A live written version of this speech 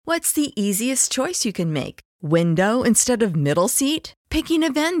What's the easiest choice you can make? Window instead of middle seat? Picking a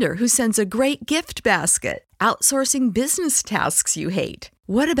vendor who sends a great gift basket? Outsourcing business tasks you hate?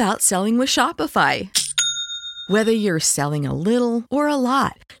 What about selling with Shopify? Whether you're selling a little or a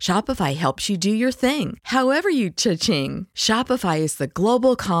lot, Shopify helps you do your thing, however you cha-ching. Shopify is the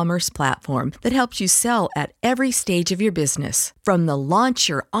global commerce platform that helps you sell at every stage of your business. From the launch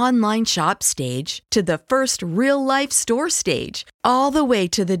your online shop stage to the first real-life store stage, all the way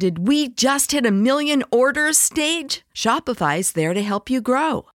to the did we just hit a million orders stage. Shopify's there to help you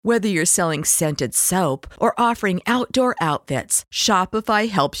grow. Whether you're selling scented soap or offering outdoor outfits, Shopify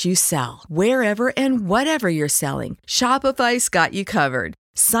helps you sell. Wherever and whatever you're selling, Shopify's got you covered.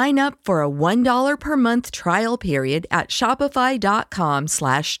 Sign up for a $1 per month trial period at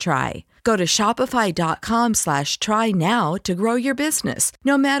shopify.com/try. Go to shopify.com/try now to grow your business,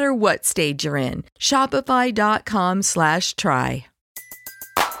 no matter what stage you're in. Shopify.com/try.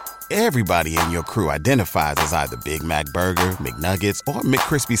 Everybody in your crew identifies as either Big Mac Burger, McNuggets, or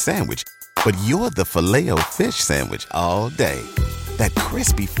McCrispy Sandwich. But you're the Filet-O-Fish Sandwich all day. That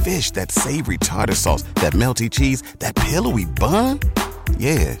crispy fish, that savory tartar sauce, that melty cheese, that pillowy bun.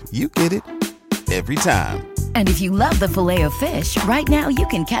 Yeah, you get it. Every time. And if you love the Filet-O-Fish, right now you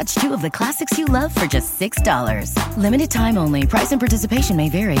can catch two of the classics you love for just $6. Limited time only. Price and participation may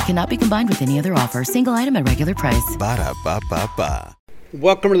vary. Cannot be combined with any other offer. Single item at regular price. Ba-da-ba-ba-ba.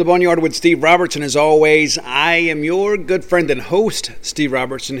 Welcome to the Boneyard with Steve Robertson. As always, I am your good friend and host, Steve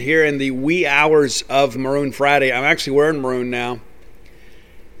Robertson, here in the wee hours of Maroon Friday. I'm actually wearing maroon now.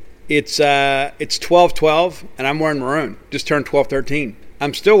 It's 12:12, and I'm wearing maroon. Just turned 12:13.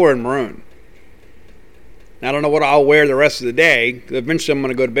 I'm still wearing maroon. Now, I don't know what I'll wear the rest of the day. Eventually, I'm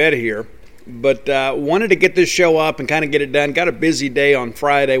going to go to bed here. But wanted to get this show up and kind of get it done. Got a busy day on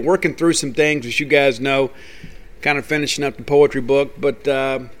Friday, working through some things, as you guys know. Kind of finishing up the poetry book, but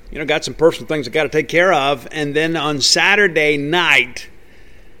got some personal things I got to take care of. And then on Saturday night,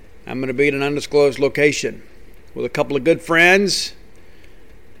 I'm going to be at an undisclosed location with a couple of good friends,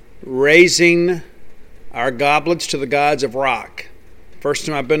 raising our goblets to the gods of rock. First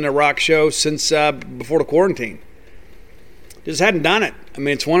time I've been to a rock show since before the quarantine. Just hadn't done it. I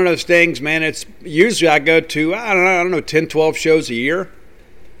mean, it's one of those things, man. It's usually I go to I don't know 10, 12 shows a year,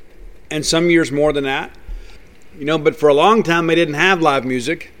 and some years more than that. But for a long time they didn't have live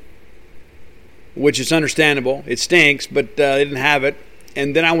music, which is understandable. It stinks, but they didn't have it.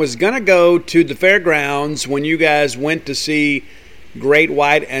 And then I was going to go to the fairgrounds when you guys went to see Great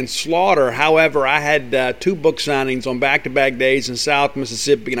White and Slaughter. However, I had two book signings on back-to-back days in South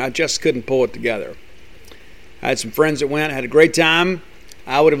Mississippi, and I just couldn't pull it together. I had some friends that went, had a great time.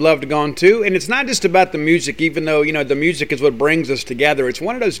 I would have loved to have gone too. And it's not just about the music, even though, the music is what brings us together. It's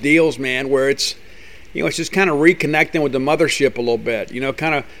one of those deals, man, where it's just kind of reconnecting with the mothership a little bit,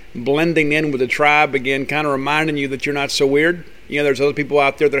 kind of blending in with the tribe again, kind of reminding you that you're not so weird. There's other people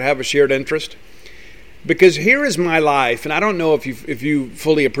out there that have a shared interest. Because here is my life, and I don't know if you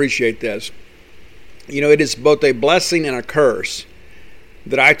fully appreciate this. It is both a blessing and a curse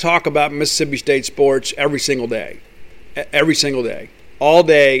that I talk about Mississippi State sports every single day. Every single day. All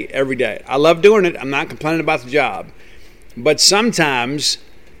day, every day. I love doing it. I'm not complaining about the job. But sometimes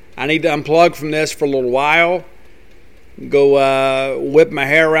I need to unplug from this for a little while, go whip my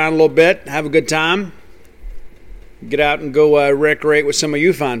hair around a little bit, have a good time, get out and go recreate with some of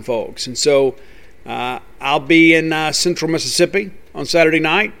you fine folks. And so I'll be in central Mississippi on Saturday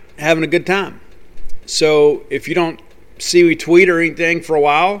night having a good time. So if you don't see me tweet or anything for a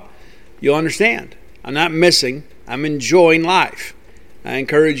while, you'll understand. I'm not missing. I'm enjoying life. I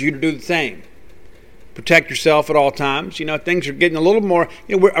encourage you to do the same. Protect yourself at all times. Things are getting a little more,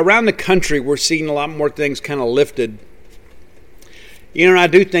 around the country, we're seeing a lot more things kind of lifted. And I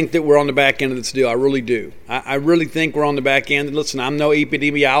do think that we're on the back end of this deal. I really do. I really think we're on the back end. And listen, I'm no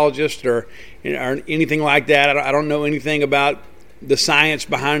epidemiologist or anything like that. I don't know anything about the science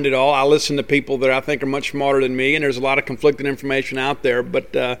behind it all. I listen to people that I think are much smarter than me, and there's a lot of conflicting information out there.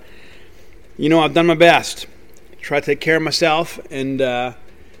 But, I've done my best. Try to take care of myself, and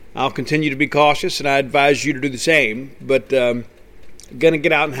I'll continue to be cautious, and I advise you to do the same. But going to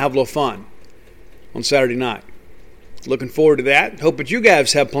get out and have a little fun on Saturday night. Looking forward to that. Hope that you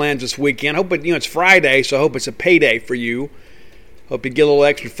guys have plans this weekend. Hope it, it's Friday, so I hope it's a payday for you. Hope you get a little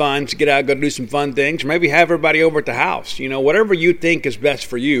extra fun to get out, go do some fun things. Or maybe have everybody over at the house. Whatever you think is best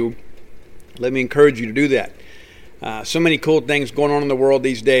for you, let me encourage you to do that. So many cool things going on in the world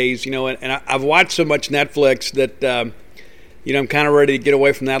these days. And I've watched so much Netflix that I'm kind of ready to get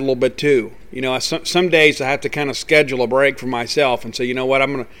away from that a little bit too. Some days I have to kind of schedule a break for myself and say,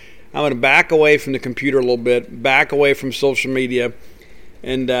 I'm gonna back away from the computer a little bit, back away from social media,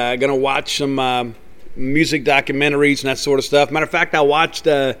 and going to watch some music documentaries and that sort of stuff. Matter of fact, I watched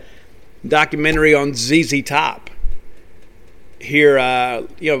a documentary on ZZ Top here,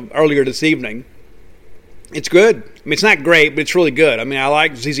 earlier this evening. It's good. I mean, it's not great, but it's really good. I mean, I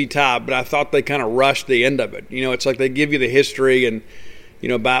like ZZ Top, but I thought they kind of rushed the end of it. It's like they give you the history and,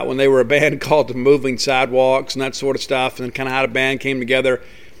 about when they were a band called the Moving Sidewalks and that sort of stuff, and kind of how the band came together.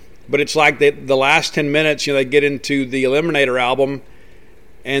 But it's like the last 10 minutes, they get into the Eliminator album,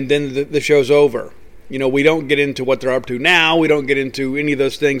 and then the show's over. We don't get into what they're up to now. We don't get into any of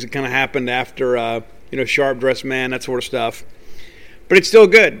those things that kind of happened after, Sharp Dressed Man, that sort of stuff. But it's still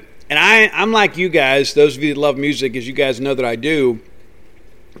good. And I'm like you guys, those of you that love music, as you guys know that I do,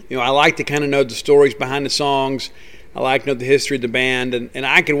 I like to kind of know the stories behind the songs. I like to know the history of the band. And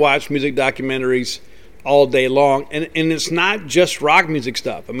I can watch music documentaries all day long. And it's not just rock music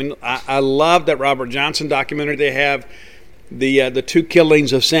stuff. I mean, I love that Robert Johnson documentary they have. The Two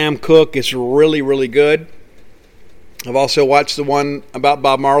Killings of Sam Cooke is really, really good. I've also watched the one about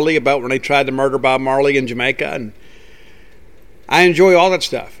Bob Marley, about when they tried to murder Bob Marley in Jamaica, and I enjoy all that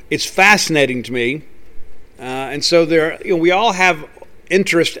stuff. It's fascinating to me, and so we all have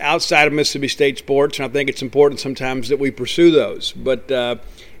interest outside of Mississippi State sports, and I think it's important sometimes that we pursue those. But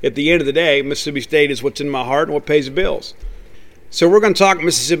at the end of the day, Mississippi State is what's in my heart and what pays the bills. So we're going to talk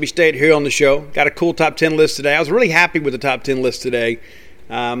Mississippi State here on the show. Got a cool top 10 list today. I was really happy with the top 10 list today.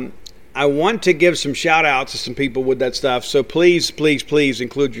 I want to give some shout-outs to some people with that stuff, so please, please, please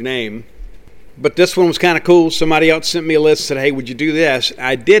include your name. But this one was kind of cool. Somebody else sent me a list and said, hey, would you do this?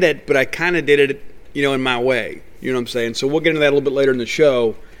 I did it, but I kind of did it, in my way. You know what I'm saying? So we'll get into that a little bit later in the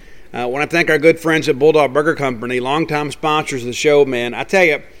show. I want to thank our good friends at Bulldog Burger Company, longtime sponsors of the show, man. I tell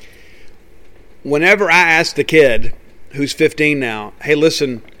you, whenever I ask the kid, who's 15 now, hey,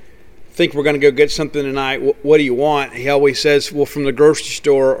 listen, think we're going to go get something tonight. What do you want? He always says, well, from the grocery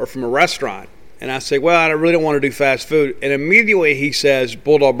store or from a restaurant. And I say, well, I really don't want to do fast food. And immediately he says,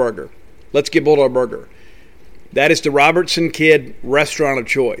 Bulldog Burger. Let's get Bulldog Burger. That is the Robertson Kid restaurant of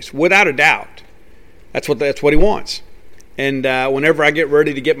choice, without a doubt. That's what he wants. And whenever I get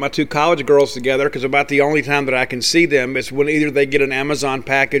ready to get my two college girls together, because about the only time that I can see them is when either they get an Amazon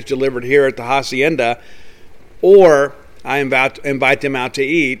package delivered here at the Hacienda, or I invite them out to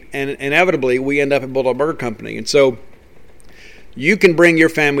eat, and inevitably we end up at Bulldog Burger Company. And so you can bring your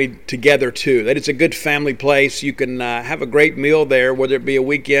family together too. That is a good family place. You can have a great meal there, whether it be a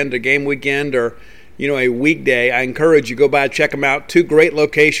weekend, a game weekend, or a weekday. I encourage you, go by and check them out. Two great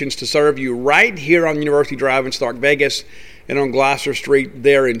locations to serve you right here on University Drive in Stark Vegas and on Gloucester Street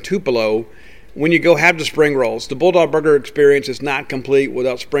there in Tupelo. When you go have the spring rolls, the Bulldog Burger experience is not complete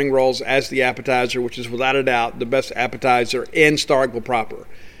without spring rolls as the appetizer, which is without a doubt the best appetizer in Starkville proper.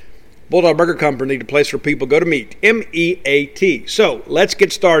 Bulldog Burger Company, the place where people go to meet. M-E-A-T. So let's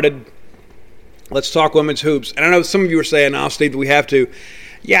get started. Let's talk women's hoops. And I know some of you are saying, oh, Steve, do we have to?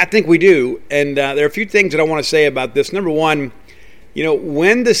 Yeah, I think we do. And there are a few things that I want to say about this. Number one,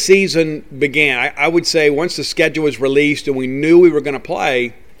 when the season began, I would say once the schedule was released and we knew we were going to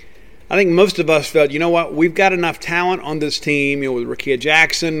play, I think most of us felt, we've got enough talent on this team, with Rakia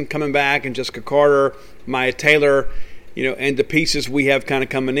Jackson coming back and Jessica Carter, Maya Taylor, and the pieces we have kind of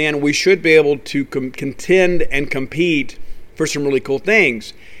coming in. We should be able to contend and compete for some really cool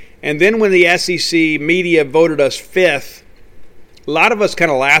things. And then when the SEC media voted us fifth, a lot of us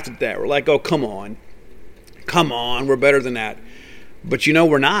kind of laughed at that. We're like, oh, come on, we're better than that. But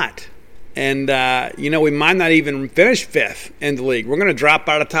we're not. And, we might not even finish fifth in the league. We're going to drop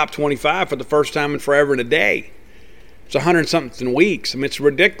out of top 25 for the first time in forever and a day. It's 100-something weeks. I mean, it's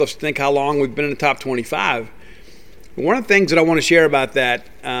ridiculous to think how long we've been in the top 25. One of the things that I want to share about that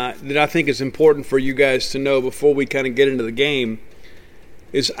I think is important for you guys to know before we kind of get into the game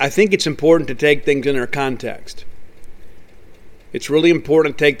is I think it's important to take things in their context. It's really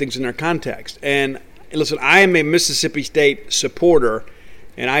important to take things in their context. And listen, I am a Mississippi State supporter,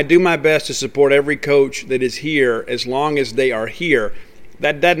 and I do my best to support every coach that is here as long as they are here.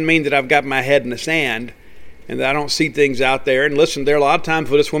 That doesn't mean that I've got my head in the sand and that I don't see things out there. And listen, there are a lot of times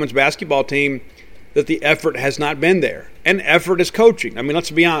for this women's basketball team that the effort has not been there. And effort is coaching. I mean,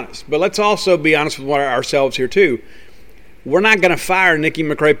 let's be honest. But let's also be honest with ourselves here too. We're not going to fire Nikki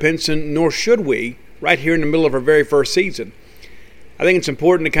McRae-Penson, nor should we, right here in the middle of her very first season. I think it's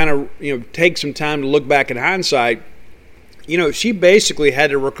important to kind of take some time to look back in hindsight. She basically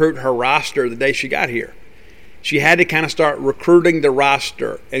had to recruit her roster the day she got here. She had to kind of start recruiting the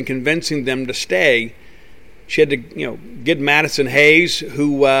roster and convincing them to stay. She had to, get Madison Hayes,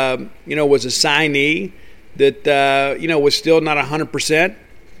 who, was a signee that, was still not 100%.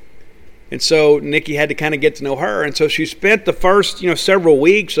 And so Nikki had to kind of get to know her. And so she spent the first, several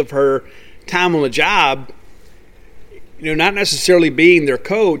weeks of her time on the job, not necessarily being their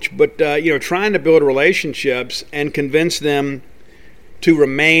coach, but, trying to build relationships and convince them to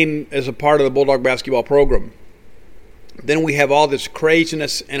remain as a part of the Bulldog basketball program. Then we have all this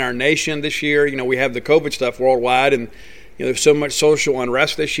craziness in our nation this year. We have the COVID stuff worldwide, and there's so much social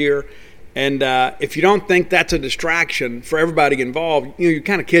unrest this year. And if you don't think that's a distraction for everybody involved, you're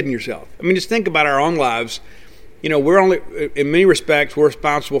kind of kidding yourself. I mean, just think about our own lives. We're only, in many respects, we're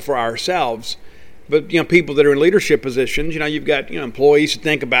responsible for ourselves. But, people that are in leadership positions, you've got, employees to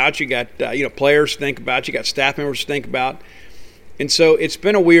think about. You got, players to think about. You got staff members to think about. And so it's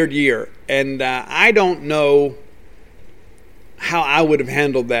been a weird year. And I don't know how I would have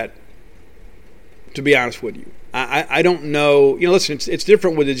handled that, to be honest with you. I don't know. Listen, it's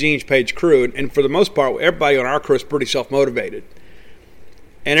different with the Gene's Page crew. And for the most part, everybody on our crew is pretty self-motivated.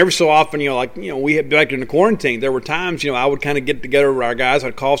 And every so often, we had back in the quarantine, there were times, I would kind of get together with our guys.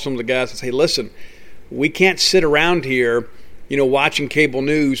 I'd call some of the guys and say, listen, we can't sit around here, watching cable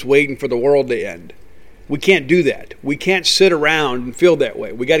news waiting for the world to end. We can't do that. We can't sit around and feel that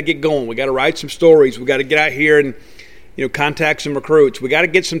way. We got to get going. We got to write some stories. We got to get out here and contact some recruits. We got to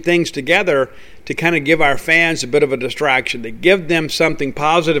get some things together to kind of give our fans a bit of a distraction, to give them something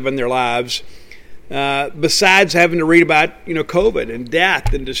positive in their lives, besides having to read about, COVID and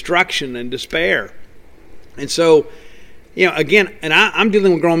death and destruction and despair. And so, again, and I'm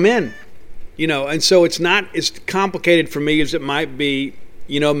dealing with grown men, and so it's not as complicated for me as it might be,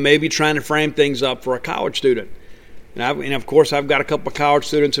 maybe trying to frame things up for a college student. And of course, I've got a couple of college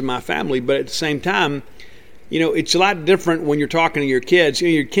students in my family, but at the same time, it's a lot different when you're talking to your kids.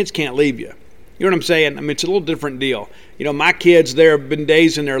 Your kids can't leave you. You know what I'm saying? I mean, it's a little different deal. My kids, there have been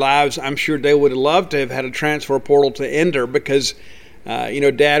days in their lives, I'm sure they would have loved to have had a transfer portal to enter because,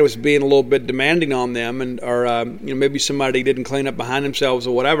 Dad was being a little bit demanding on them, or maybe somebody didn't clean up behind themselves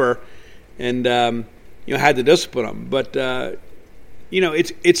or whatever, and, had to discipline them. But,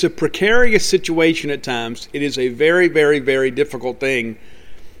 it's a precarious situation at times. It is a very, very, very difficult thing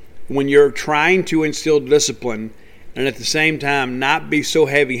when you're trying to instill discipline and at the same time not be so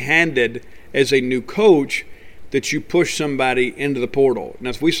heavy-handed as a new coach that you push somebody into the portal.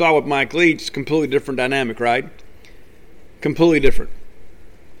 Now, as we saw with Mike Leach, it's a completely different dynamic, right? Completely different.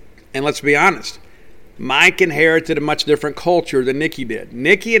 And let's be honest, Mike inherited a much different culture than Nikki did.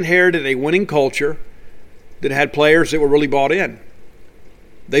 Nikki inherited a winning culture that had players that were really bought in.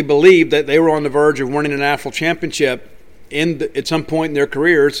 They believed that they were on the verge of winning a national championship at some point in their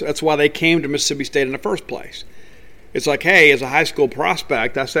careers. That's why they came to Mississippi State in the first place. It's like, hey, as a high school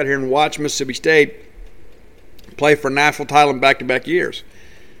prospect, I sat here and watched Mississippi State play for a national title in back-to-back years.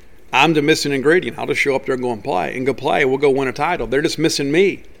 I'm the missing ingredient. I'll just show up there and go play. We'll go win a title. They're just missing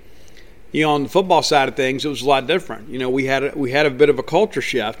me. On the football side of things, it was a lot different. We had a bit of a culture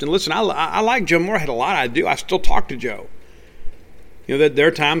shift. And listen, I like Joe Moore. I had a lot I do. I still talk to Joe. There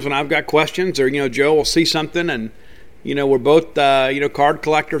are times when I've got questions, or Joe will see something, and we're both card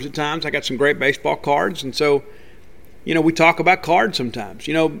collectors at times. I got some great baseball cards, and so we talk about cards sometimes.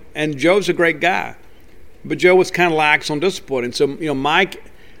 And Joe's a great guy, but Joe was kind of lax on discipline, and so Mike,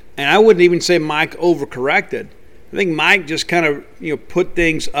 and I wouldn't even say Mike overcorrected. I think Mike just kind of put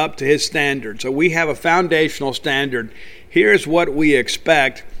things up to his standard. So we have a foundational standard. Here's what we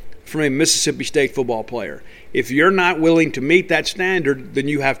expect from a Mississippi State football player. If you're not willing to meet that standard, then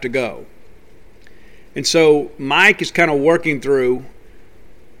you have to go. And so Mike is kind of working through,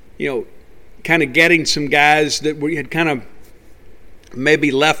 kind of getting some guys that we had kind of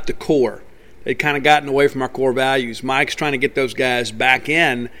maybe left the core. They'd kind of gotten away from our core values. Mike's trying to get those guys back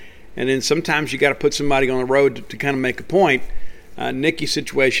in, and then sometimes you got to put somebody on the road to kind of make a point. Nikki's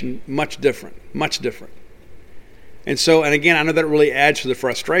situation, much different. And so, and again, I know that really adds to the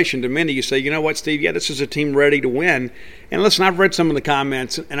frustration to many. You say, you know what, Steve? Yeah, this is a team ready to win. And listen, I've read some of the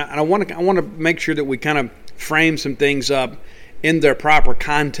comments, and I want to make sure that we kind of frame some things up in their proper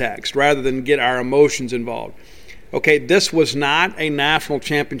context rather than get our emotions involved. Okay, this was not a national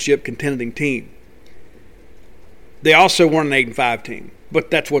championship contending team. They also weren't an 8-5 team,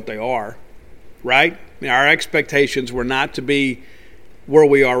 but that's what they are, right? I mean, our expectations were not to be where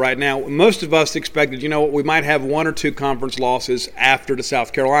we are right now. Most of us expected, we might have one or two conference losses after the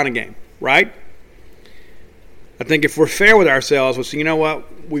South Carolina game, right? I think if we're fair with ourselves, we'll say, you know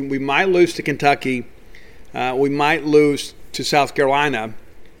what, we might lose to Kentucky, we might lose to South Carolina,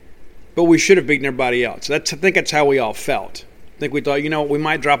 but we should have beaten everybody else. I think that's how we all felt. I think we thought, we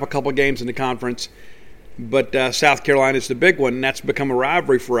might drop a couple games in the conference, but South Carolina is the big one, and that's become a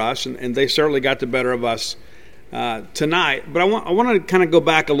rivalry for us, and they certainly got the better of us tonight. But I want to kind of go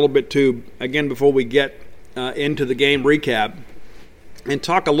back a little bit too, again, before we get into the game recap, and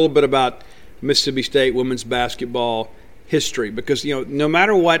talk a little bit about Mississippi State women's basketball history. Because, no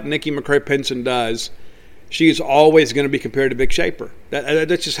matter what Nikki McCray-Penson does, she is always going to be compared to Vic Schaefer.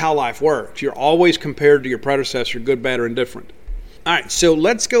 That's just how life works. You're always compared to your predecessor, good, bad, or indifferent. All right, so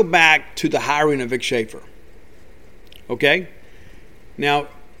let's go back to the hiring of Vic Schaefer. Okay? Now,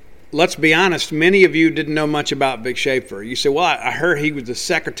 let's be honest, many of you didn't know much about Vic Schaefer. You say, well, I heard he was the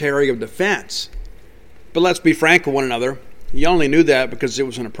Secretary of Defense. But let's be frank with one another. You only knew that because it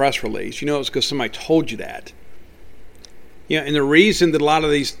was in a press release. It was because somebody told you that. And the reason that a lot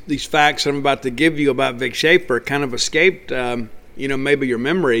of these facts I'm about to give you about Vic Schaefer kind of escaped, maybe your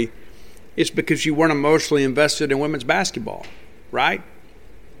memory, is because you weren't emotionally invested in women's basketball, right?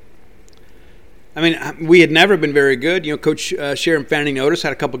 I mean, we had never been very good. Coach Sharon Fanning Otis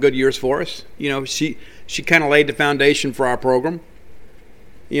had a couple good years for us. She kind of laid the foundation for our program.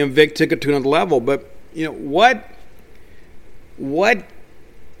 Vic took it to another level. But, what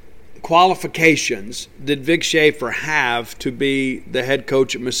qualifications did Vic Schaefer have to be the head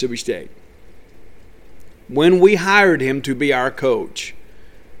coach at Mississippi State? When we hired him to be our coach,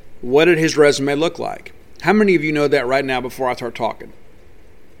 what did his resume look like? How many of you know that right now before I start talking?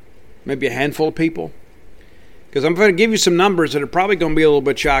 Maybe a handful of people? Because I'm going to give you some numbers that are probably going to be a little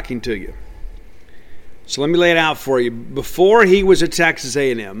bit shocking to you. So let me lay it out for you. Before he was at Texas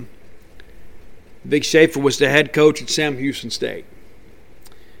A&M, Vic Schaefer was the head coach at Sam Houston State.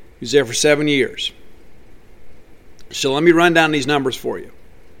 He was there for 7 years. So let me run down these numbers for you.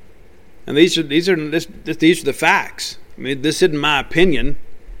 And these are the facts. I mean, this isn't my opinion.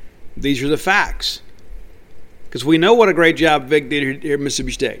 These are the facts. Because we know what a great job Vic did here at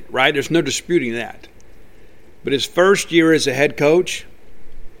Mississippi State, right? There's no disputing that. But his first year as a head coach,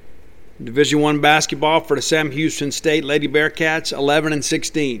 Division I basketball for the Sam Houston State Lady Bearcats,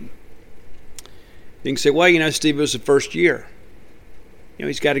 11-16. You can say, well, Steve, it was the first year.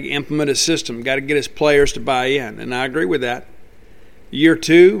 He's got to implement a system, got to get his players to buy in, and I agree with that. Year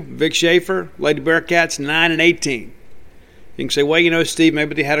 2, Vic Schaefer, Lady Bearcats, 9-18. You can say, well, Steve,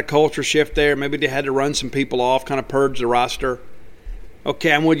 maybe they had a culture shift there. Maybe they had to run some people off, kind of purge the roster.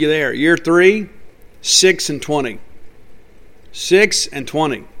 Okay, I'm with you there. Year 3, 6-20.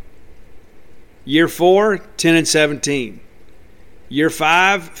 6-20. Year 4, 10-17. Year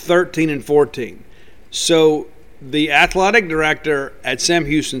 5, 13-14. So the athletic director at Sam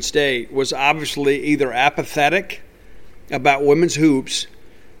Houston State was obviously either apathetic about women's hoops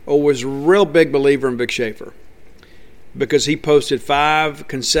or was a real big believer in Vic Schaefer, because he posted 5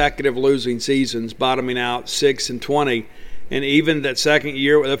 consecutive losing seasons, bottoming out 6-20. And even that second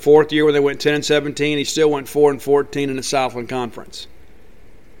year, the fourth year when they went 10-17, he still went 4-14 in the Southland Conference.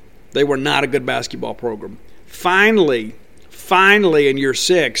 They were not a good basketball program. Finally, in year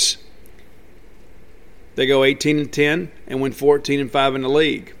 6, they go 18-10 and win 14-5 in the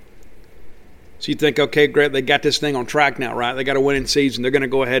league. So you think, okay, great, they got this thing on track now, right? They got a winning season. They're going to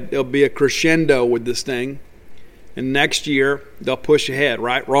go ahead. There'll be a crescendo with this thing. And next year, they'll push ahead,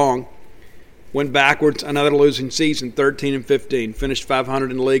 right? Wrong. Went backwards, another losing season, 13-15. Finished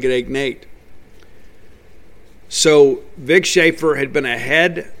 500 in the league at 8-8. So Vic Schaefer had been a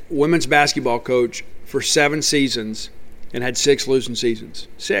head women's basketball coach for 7 seasons and had 6 losing seasons.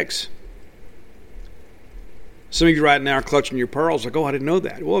 6. Some of you right now are clutching your pearls like, oh, I didn't know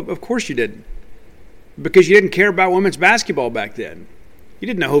that. Well, of course you didn't. Because you didn't care about women's basketball back then. You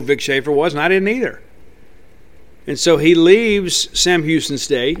didn't know who Vic Schaefer was, and I didn't either. And so he leaves Sam Houston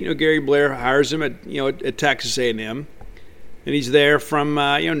State. Gary Blair hires him at Texas A&M, and he's there from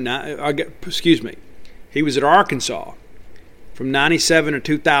he was at Arkansas from 97 to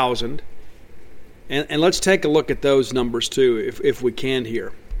 2000. And let's take a look at those numbers too, if we can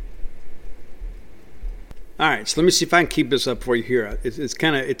here. All right, so let me see if I can keep this up for you here. It's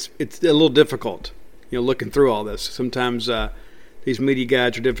a little difficult, looking through all this. Sometimes these media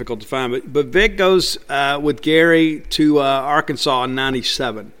guides are difficult to find. But Vic goes with Gary to Arkansas in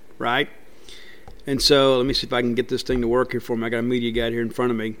 97, right? And so let me see if I can get this thing to work here for me. I got a media guide here in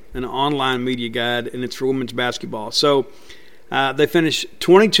front of me, an online media guide, and it's for women's basketball. So they finished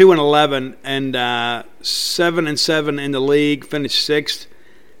 22-11 and 7-7 in the league, finished 6th,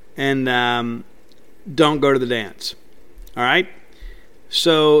 and don't go to the dance. All right?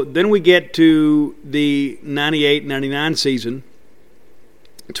 So then we get to the 98-99 season,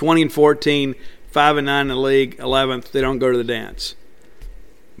 20-14, 5-9 in the league, 11th. They don't go to the dance.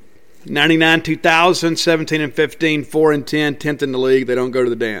 99-2000, 17-15, 4-10, 10th in the league. They don't go to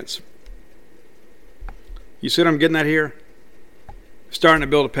the dance. You see what I'm getting at here? Starting to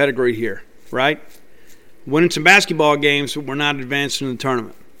build a pedigree here, right? winning some basketball games, but we're not advancing in the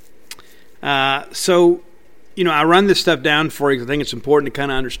tournament. So, I run this stuff down for you because I think it's important to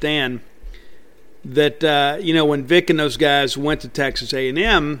kind of understand that, when Vic and those guys went to Texas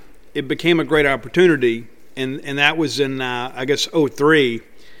A&M, it became a great opportunity, and that was in, 2003.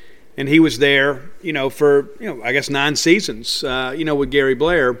 And he was there, for, 9 seasons, with Gary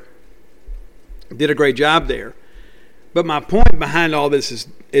Blair. Did a great job there. But my point behind all this is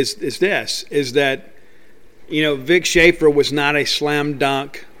that, Vic Schaefer was not a slam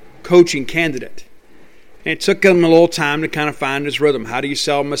dunk coaching candidate. And it took him a little time to kind of find his rhythm. How do you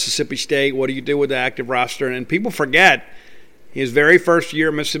sell Mississippi State? What do you do with the active roster? And people forget his very first year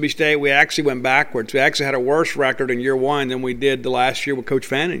at Mississippi State, we actually went backwards. We actually had a worse record in year one than we did the last year with Coach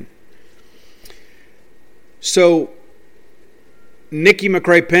Fanning. So Nicky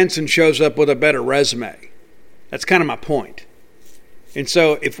McRae-Penson shows up with a better resume. That's kind of my point. And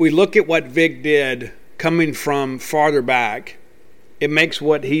so if we look at what Vic did coming from farther back, it makes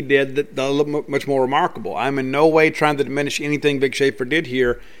what he did much more remarkable. I'm in no way trying to diminish anything Vic Schaefer did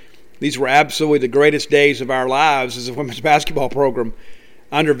here. These were absolutely the greatest days of our lives as a women's basketball program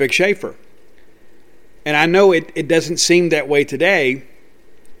under Vic Schaefer. And I know it doesn't seem that way today,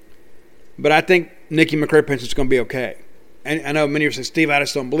 but I think Nicky McRae-Penson is going to be okay. And I know many of you say, Steve, I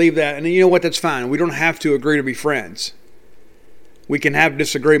just don't believe that. And you know what? That's fine. We don't have to agree to be friends. We can have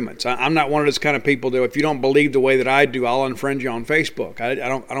disagreements. I'm not one of those kind of people that if you don't believe the way that I do, I'll unfriend you on Facebook. I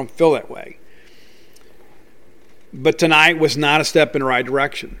don't feel that way. But tonight was not a step in the right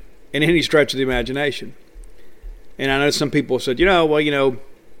direction in any stretch of the imagination. And I know some people said,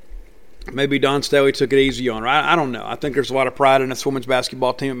 maybe Don Staley took it easy on her. I don't know. I think there's a lot of pride in this women's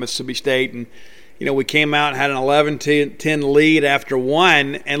basketball team at Mississippi State. And, we came out and had an 11-10 lead after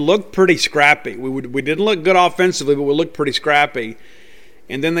one and looked pretty scrappy. We didn't look good offensively, but we looked pretty scrappy.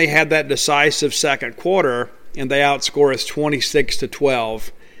 And then they had that decisive second quarter, and they outscored us 26-12.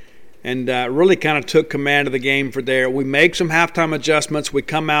 And really kind of took command of the game for there. We make some halftime adjustments. We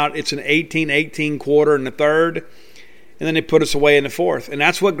come out. It's an 18-18 quarter in the third. And then they put us away in the fourth. And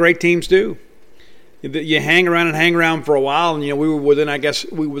that's what great teams do. You hang around for a while. And, we were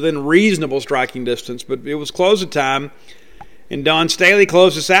within reasonable striking distance. But it was closing time. And Dawn Staley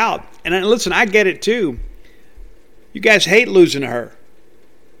closed us out. And listen, I get it too. You guys hate losing to her.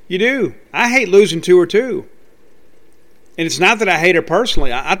 You do. I hate losing to her too. And it's not that I hate her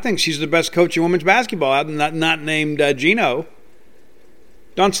personally. I think she's the best coach in women's basketball. I'm not named Gino.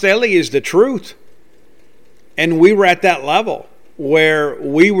 Dawn Staley is the truth. And we were at that level where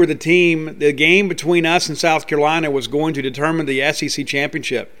we were the team. The game between us and South Carolina was going to determine the SEC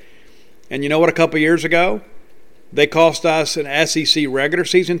championship. And you know what? A couple years ago, they cost us an SEC regular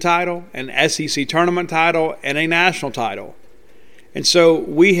season title, an SEC tournament title, and a national title. And so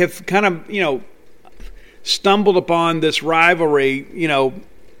we have kind of, stumbled upon this rivalry,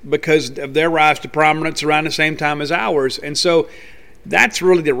 because of their rise to prominence around the same time as ours. And so that's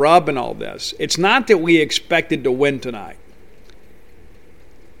really the rub in all this. It's not that we expected to win tonight.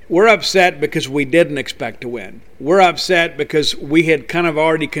 We're upset because we didn't expect to win. We're upset because we had kind of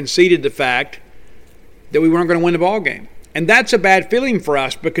already conceded the fact that we weren't going to win the ball game. And that's a bad feeling for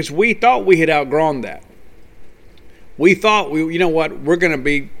us because we thought we had outgrown that. We thought, we're going to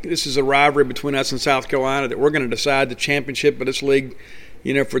be – this is a rivalry between us and South Carolina that we're going to decide the championship of this league,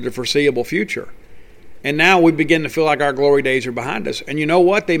 for the foreseeable future. And now we begin to feel like our glory days are behind us. And you know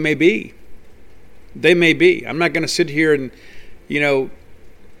what? They may be. They may be. I'm not going to sit here and,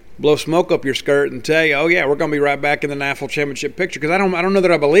 blow smoke up your skirt and tell you, oh, yeah, we're going to be right back in the national championship picture because I don't know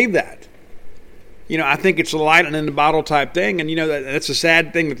that I believe that. I think it's a lightning in the bottle type thing. And, that's a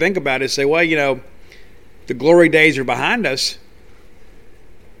sad thing to think about is say, well, the glory days are behind us.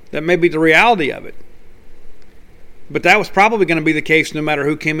 That may be the reality of it. But that was probably going to be the case no matter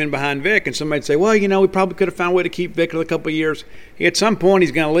who came in behind Vic. And somebody'd say, well, we probably could have found a way to keep Vic for a couple of years. At some point,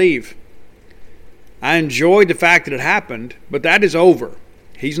 he's going to leave. I enjoyed the fact that it happened, but that is over.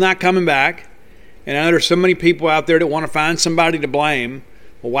 He's not coming back. And I know there's so many people out there that want to find somebody to blame.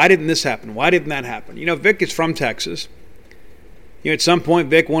 Well, why didn't this happen? Why didn't that happen? Vic is from Texas. At some point,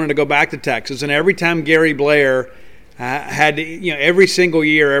 Vic wanted to go back to Texas. And every time Gary Blair had, every single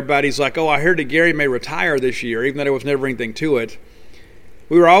year, everybody's like, oh, I heard that Gary may retire this year, even though there was never anything to it.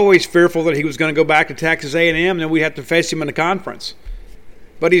 We were always fearful that he was going to go back to Texas A&M and then we'd have to face him in the conference.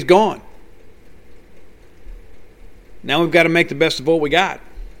 But he's gone. Now we've got to make the best of what we got.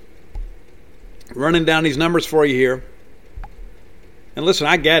 Running down these numbers for you here. And listen,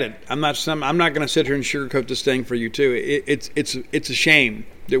 I get it. I'm not going to sit here and sugarcoat this thing for you too. It's a shame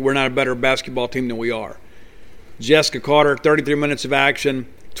that we're not a better basketball team than we are. Jessica Carter, 33 minutes of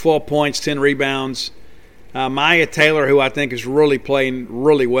action, 12 points, 10 rebounds. Maya Taylor, who I think is really playing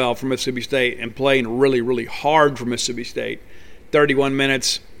really well for Mississippi State and playing really, really hard for Mississippi State. 31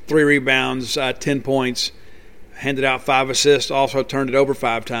 minutes, 3 rebounds, 10 points, handed out 5 assists, also turned it over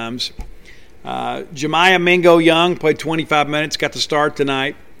 5 times. Jemiah Mingo Young played 25 minutes, got the start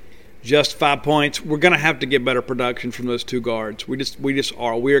tonight, just 5 points. We're going to have to get better production from those 2 guards. We just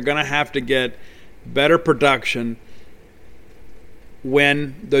are. We are going to have to get better production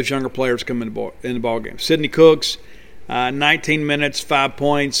when those younger players come in the ball game. Sydney Cooks, 19 minutes, 5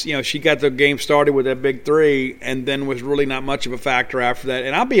 points. You know, she got the game started with that big 3 and then was really not much of a factor after that.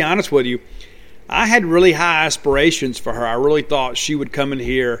 And I'll be honest with you, I had really high aspirations for her. I really thought she would come in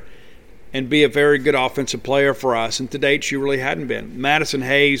here and be a very good offensive player for us. And to date, she really hadn't been. Madison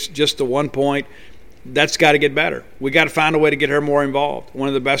Hayes, just the 1 point. That's got to get better. We got to find a way to get her more involved. One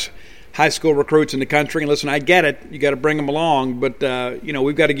of the best high school recruits in the country. And listen, I get it. You got to bring them along. But,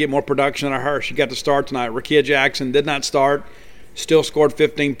 we've got to get more production out of her. She got to start tonight. Rakia Jackson did not start. Still scored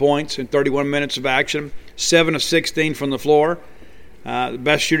 15 points in 31 minutes of action. 7 of 16 from the floor. The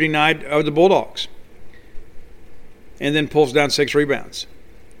best shooting night of the Bulldogs. And then pulls down 6 rebounds.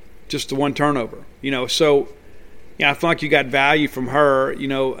 Just the 1 turnover. So I feel like you got value from her.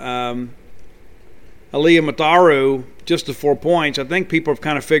 Aaliyah Matharu, just the 4 points. I think people have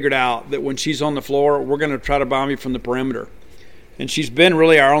kind of figured out that when she's on the floor, we're going to try to bomb you from the perimeter. And she's been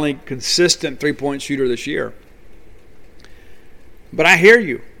really our only consistent 3-point shooter this year. But I hear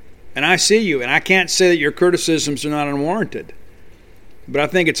you, and I see you, and I can't say that your criticisms are not unwarranted. But I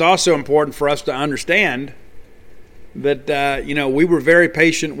think it's also important for us to understand that, we were very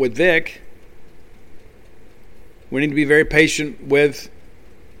patient with Vic. We need to be very patient with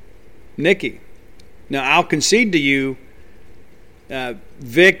Nikki. Now, I'll concede to you,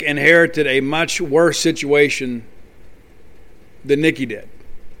 Vic inherited a much worse situation than Nikki did.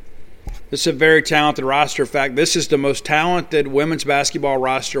 This is a very talented roster. In fact, this is the most talented women's basketball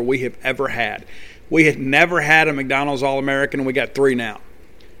roster we have ever had. We had never had a McDonald's All-American, and we got 3 now.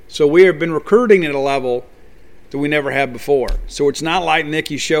 So we have been recruiting at a level that we never had before. So it's not like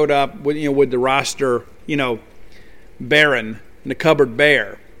Nikki showed up with the roster, barren, and the cupboard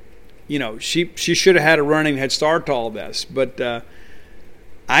bare. She should have had a running head start to all this. But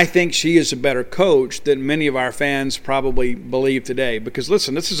I think she is a better coach than many of our fans probably believe today. Because,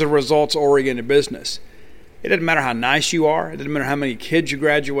 listen, this is a results-oriented business. It doesn't matter how nice you are. It doesn't matter how many kids you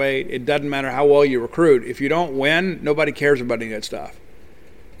graduate. It doesn't matter how well you recruit. If you don't win, nobody cares about any of that stuff.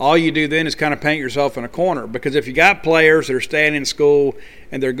 All you do then is kind of paint yourself in a corner. Because if you got players that are staying in school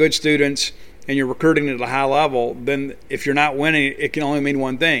and they're good students and you're recruiting at a high level, then if you're not winning, it can only mean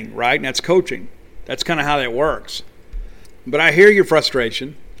one thing, right? And that's coaching. That's kind of how that works. But I hear your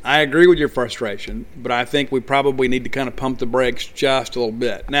frustration. I agree with your frustration. But I think we probably need to kind of pump the brakes just a little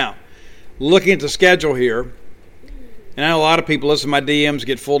bit. Now, looking at the schedule here, and I know a lot of people, listen, my DMs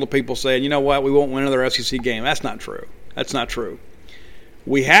get full of people saying, you know what, we won't win another SEC game. That's not true. That's not true.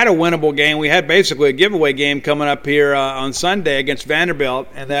 We had a winnable game. We had basically a giveaway game coming up here on Sunday against Vanderbilt.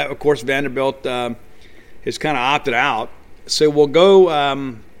 And that, of course, Vanderbilt has kind of opted out. So we'll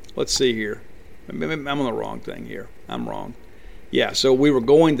go, let's see here. I'm on the wrong thing here. I'm wrong. Yeah, so we were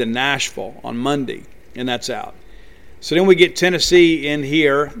going to Nashville on Monday, and that's out. So then we get Tennessee in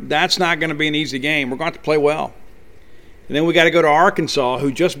here. That's not going to be an easy game. We're going to have to play well. And then we got to go to Arkansas,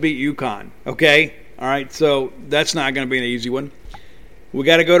 who just beat UConn. Okay? All right, so that's not going to be an easy one. We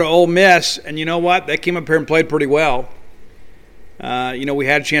got to go to Ole Miss, and you know what? They came up here and played pretty well. We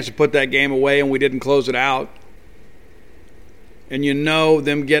had a chance to put that game away, and we didn't close it out. And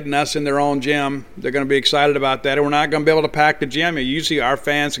them getting us in their own gym, they're going to be excited about that. And we're not going to be able to pack the gym. Usually our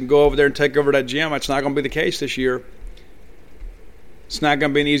fans can go over there and take over that gym. That's not going to be the case this year. It's not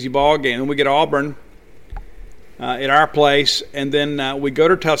going to be an easy ball game. Then we get Auburn at our place, and then we go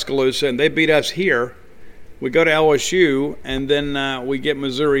to Tuscaloosa, and they beat us here. We go to LSU, and then we get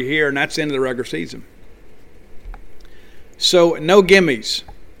Missouri here, and that's the end of the regular season. So no gimmies.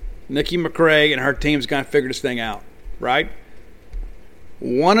 Nikki McCray and her team's going to figure this thing out, right?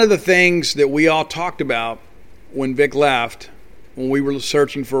 One of the things that we all talked about when Vic left, when we were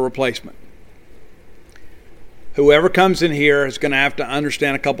searching for a replacement, whoever comes in here is going to have to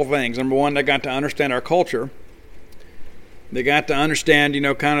understand a couple things. Number one, they got to understand our culture. They got to understand,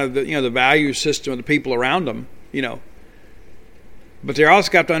 kind of the value system of the people around them, But they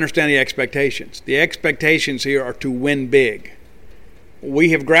also got to understand the expectations. The expectations here are to win big.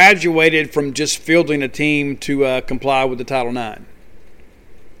 We have graduated from just fielding a team to comply with the Title IX.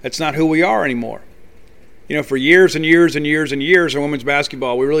 That's not who we are anymore. For years and years and years and years in women's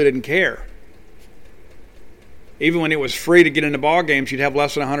basketball, we really didn't care. Even when it was free to get into ball games, you'd have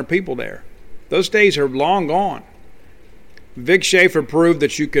less than 100 people there. Those days are long gone. Vic Schaefer proved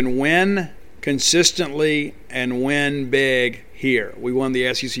that you can win consistently and win big here. We won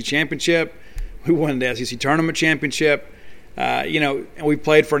the SEC championship. We won the SEC tournament championship. And we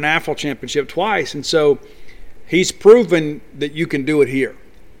played for a national championship twice. And so he's proven that you can do it here.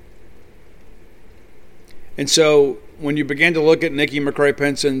 And so when you begin to look at Nikki McCray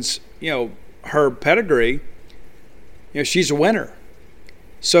Penson's, her pedigree, she's a winner.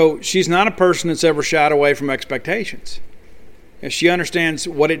 So she's not a person that's ever shied away from expectations. She understands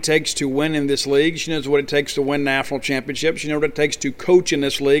what it takes to win in this league. She knows what it takes to win national championships. She knows what it takes to coach in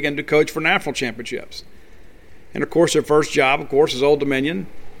this league and to coach for national championships. And, of course, her first job, is Old Dominion.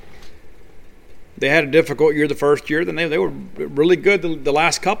 They had a difficult year the first year. Then they were really good the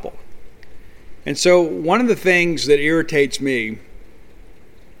last couple. And so one of the things that irritates me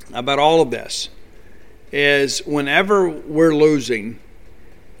about all of this is whenever we're losing,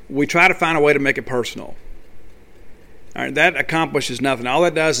 we try to find a way to make it personal. All right, that accomplishes nothing. All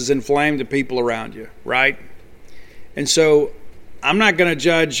that does is inflame the people around you, right? And so I'm not going to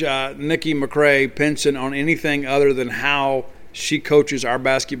judge Nikki McCray Penson on anything other than how she coaches our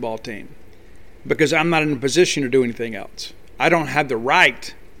basketball team, because I'm not in a position to do anything else. I don't have the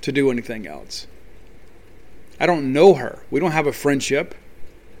right to do anything else. I don't know her. We don't have a friendship.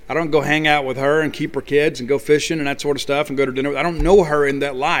 I don't go hang out with her and keep her kids and go fishing and that sort of stuff and go to dinner. I don't know her in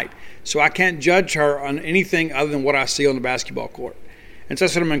that light. So I can't judge her on anything other than what I see on the basketball court. And so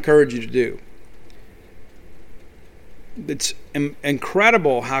that's what I'm encouraging you to do. It's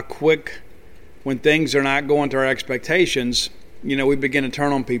incredible how quick, when things are not going to our expectations, we begin to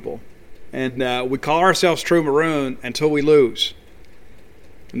turn on people. And we call ourselves True Maroon until we lose.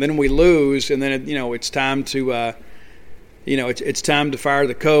 And then we lose, and then it's time to it's time to fire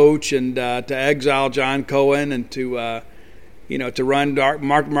the coach and to exile John Cohen and to run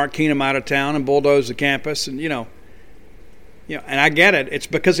Mark Keenum out of town and bulldoze the campus, and and I get it. It's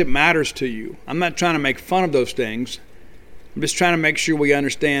because it matters to you. I'm not trying to make fun of those things. I'm just trying to make sure we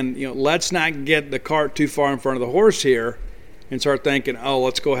understand. Let's not get the cart too far in front of the horse here, and start thinking, oh,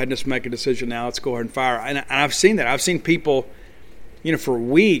 let's go ahead and just make a decision now. Let's go ahead and fire. And I've seen that. I've seen people, for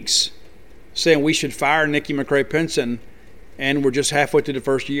weeks saying we should fire Nikki McCray Penson, and we're just halfway through the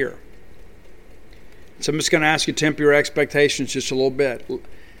first year. So I'm just going to ask you to temper your expectations just a little bit.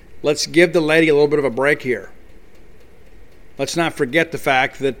 Let's give the lady a little bit of a break here. Let's not forget the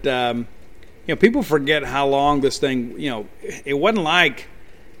fact that, people forget how long this thing, it wasn't like,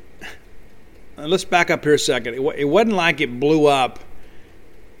 let's back up here a second. It wasn't like it blew up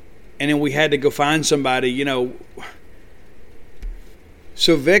and then we had to go find somebody,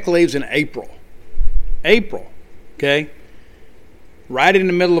 So Vic leaves in April, okay? Right in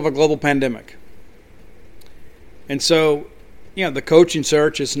the middle of a global pandemic. And so, the coaching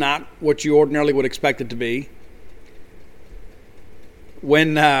search is not what you ordinarily would expect it to be.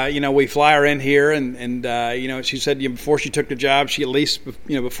 When, we fly her in here and she said before she took the job, she at least,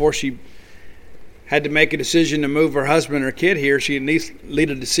 before she had to make a decision to move her husband and her kid here, she at least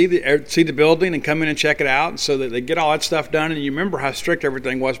needed to see the building and come in and check it out so that they get all that stuff done. And you remember how strict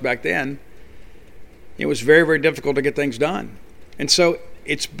everything was back then. It was very, very difficult to get things done. And so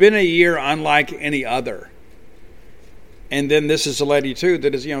it's been a year unlike any other. And then this is a lady, too,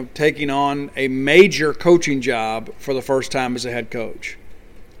 that is, taking on a major coaching job for the first time as a head coach.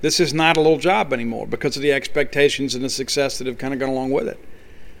 This is not a little job anymore because of the expectations and the success that have kind of gone along with it.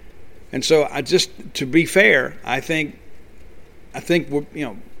 And so to be fair, I think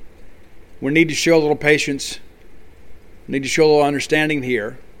we need to show a little patience. We need to show a little understanding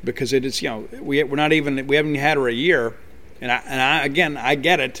here because it is, we haven't even had her a year. And I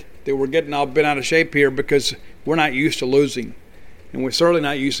get it that we're getting all bent out of shape here because we're not used to losing, and we're certainly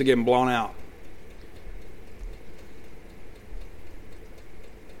not used to getting blown out.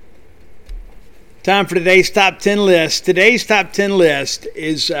 Time for today's top 10 list. Today's top 10 list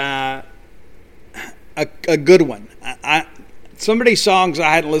is a good one. Some of these songs I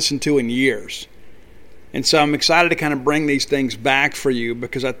hadn't listened to in years, and so I'm excited to kind of bring these things back for you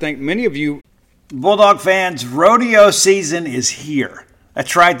because I think many of you Bulldog fans, rodeo season is here.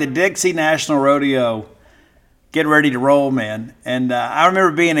 That's right, the Dixie National Rodeo. Get ready to roll, man. And I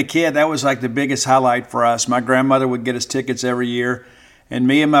remember being a kid, that was like the biggest highlight for us. My grandmother would get us tickets every year, and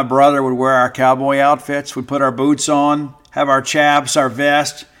me and my brother would wear our cowboy outfits. We'd put our boots on, have our chaps, our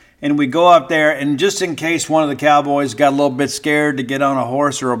vest, and we'd go up there, and just in case one of the cowboys got a little bit scared to get on a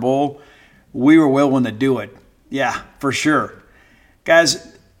horse or a bull, we were willing to do it. Yeah, for sure.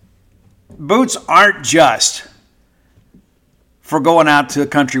 Guys, boots aren't just for going out to a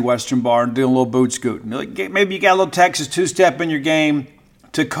country western bar and doing a little boot scooting. Maybe you got a little Texas two-step in your game.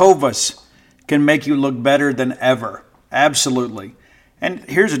 Tecovas can make you look better than ever. Absolutely. And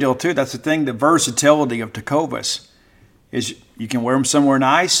here's the deal too. That's the thing, the versatility of Tecovas is you can wear them somewhere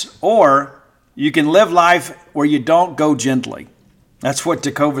nice, or you can live life where you don't go gently. That's what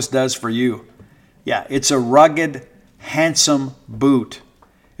Tecovas does for you. Yeah, it's a rugged, handsome boot.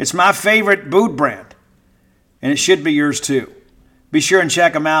 It's my favorite boot brand, and it should be yours too. Be sure and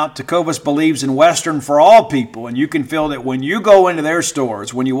check them out. Tecovas believes in Western for all people, and you can feel that when you go into their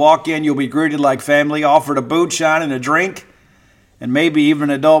stores. When you walk in, you'll be greeted like family, offered a boot shine and a drink, and maybe even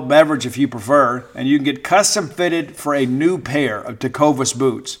an adult beverage if you prefer, and you can get custom fitted for a new pair of Tecovas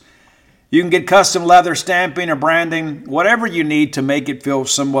boots. You can get custom leather stamping or branding, whatever you need to make it feel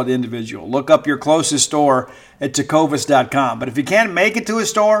somewhat individual. Look up your closest store at tecovas.com. But if you can't make it to a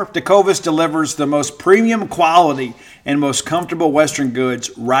store, Tecovas delivers the most premium quality and most comfortable Western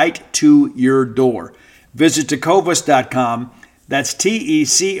goods right to your door. Visit tecovas.com. That's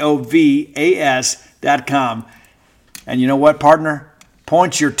TECOVAS.com. And you know what, partner?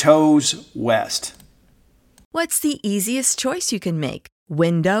 Point your toes west. What's the easiest choice you can make?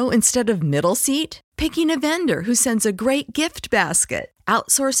 Window instead of middle seat? Picking a vendor who sends a great gift basket?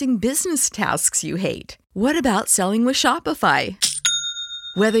 Outsourcing business tasks you hate? What about selling with Shopify?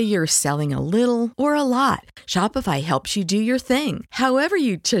 Whether you're selling a little or a lot, Shopify helps you do your thing, however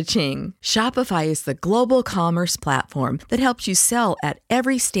you cha-ching. Shopify is the global commerce platform that helps you sell at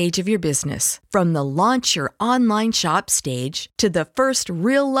every stage of your business. From the launch your online shop stage to the first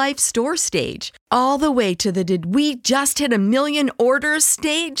real-life store stage, all the way to the did we just hit 1 million orders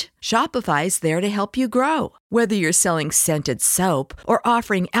stage. Shopify's there to help you grow. Whether you're selling scented soap or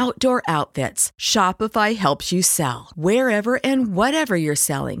offering outdoor outfits, Shopify helps you sell. Wherever and whatever you're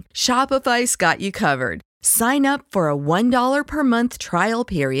selling, Shopify's got you covered. Sign up for a $1 per month trial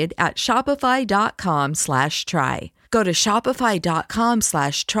period at shopify.com/try. Go to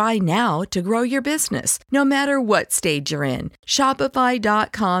shopify.com/try now to grow your business, no matter what stage you're in.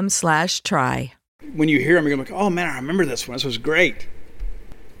 Shopify.com/try. When you hear them, you're like, oh man, I remember this one. This was great.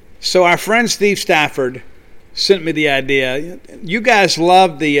 So our friend Steve Stafford sent me the idea. You guys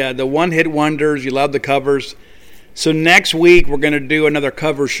love the one-hit wonders. You love the covers. So next week we're going to do another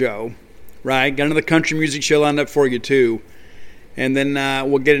cover show, right? Got another country music show lined up for you too. And then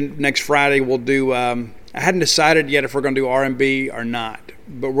we'll get in next Friday. We'll do, I hadn't decided yet if we're going to do R&B or not.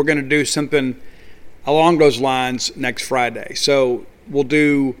 But we're going to do something along those lines next Friday. So we'll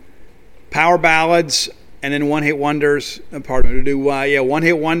do power ballads and then one-hit wonders. We'll do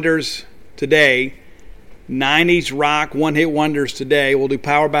one-hit wonders today. 90s rock one-hit wonders today. We'll do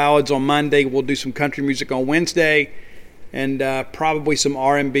power ballads on Monday. We'll do some country music on Wednesday, and probably some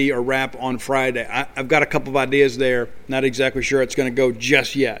R&B or rap on Friday. I've got a couple of ideas there. Not exactly sure it's going to go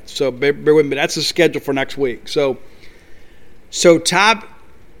just yet. So bear with me. That's the schedule for next week. So top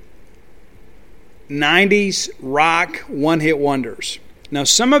 90s rock one-hit wonders. Now,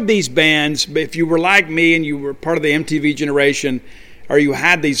 some of these bands, if you were like me and you were part of the MTV generation, or you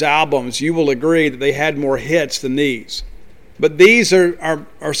had these albums, you will agree that they had more hits than these. But these are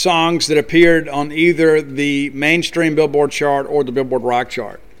songs that appeared on either the mainstream Billboard chart or the Billboard Rock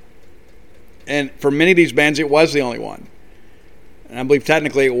chart. And for many of these bands, it was the only one. And I believe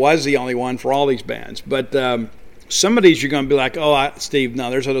technically it was the only one for all these bands. But some of these you're going to be like, Steve, no,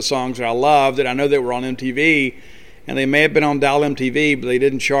 there's other songs that I love that I know that were on MTV, and they may have been on Dial MTV, but they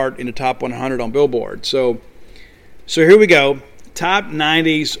didn't chart in the top 100 on Billboard. So here we go. Top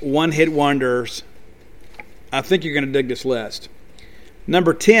 90s one-hit wonders. I think you're going to dig this list.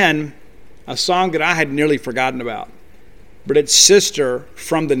 Number 10, a song that I had nearly forgotten about, but it's Sister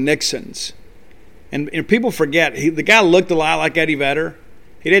from the Nixons. And people forget, the guy looked a lot like Eddie Vedder.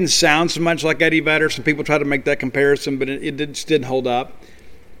 He didn't sound so much like Eddie Vedder. Some people try to make that comparison, but it just didn't hold up.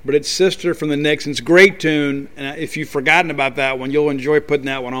 But it's Sister from the Nixons. Great tune. And if you've forgotten about that one, you'll enjoy putting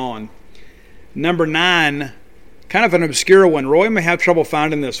that one on. Number 9, kind of an obscure one. Roy may have trouble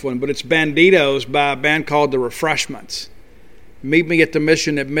finding this one, but it's Banditos by a band called The Refreshments. Meet me at the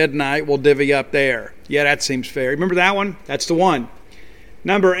Mission at midnight. We'll divvy up there. Yeah, that seems fair. Remember that one? That's the one.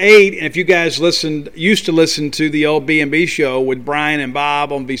 Number 8, and if you guys used to listen to the old B&B show with Brian and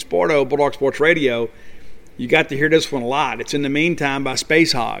Bob on V-Sporto, Bulldog Sports Radio, you got to hear this one a lot. It's In the Meantime by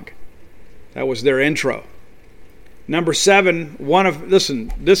Space Hog. That was their intro. Number 7,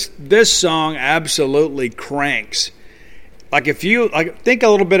 this song absolutely cranks. Like if you think a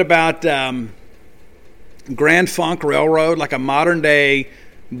little bit about Grand Funk Railroad, like a modern day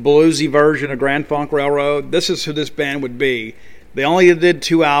bluesy version of Grand Funk Railroad, this is who this band would be. They only did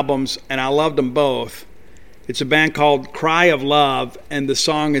 2 albums, and I loved them both. It's a band called Cry of Love, and the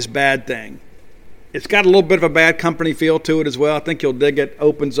song is Bad Thing. It's got a little bit of a Bad Company feel to it as well. I think you'll dig it.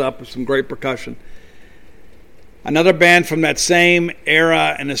 Opens up with some great percussion. Another band from that same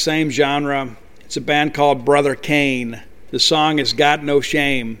era and the same genre, it's a band called Brother Cane. The song is Got No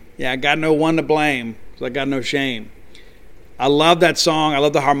Shame. Yeah, I got no one to blame, so I got no shame. I love that song. I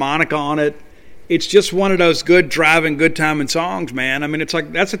love the harmonica on it. It's just one of those good driving, good timing songs, man. I mean, it's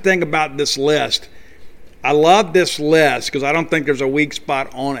like, that's the thing about this list. I love this list because I don't think there's a weak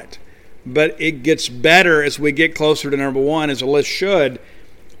spot on it. But it gets better as we get closer to number one, as a list should.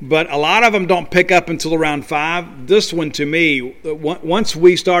 But a lot of them don't pick up until around 5. This one, to me, once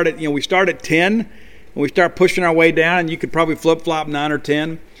we started, we start at 10, and we start pushing our way down, and you could probably flip-flop 9 or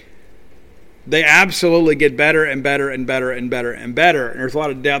 10. They absolutely get better and better and better and better and better. And there's a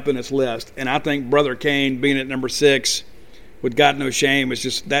lot of depth in this list. And I think Brother Cane being at number 6 with Got No Shame is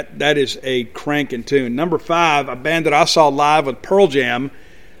just, that is a cranking tune. Number 5, a band that I saw live with Pearl Jam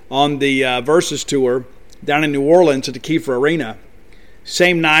on the Versus Tour down in New Orleans at the Kiefer Arena.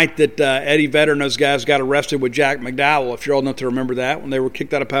 Same night that Eddie Vedder and those guys got arrested with Jack McDowell, if you're old enough to remember that, when they were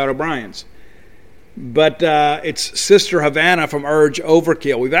kicked out of Pat O'Brien's. But it's Sister Havana from Urge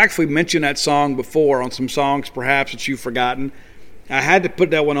Overkill. We've actually mentioned that song before on some songs perhaps that you've forgotten. I had to put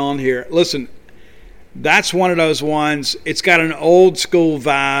that one on here. Listen, that's one of those ones. It's got an old school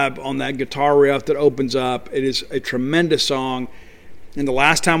vibe on that guitar riff that opens up. It is a tremendous song. And the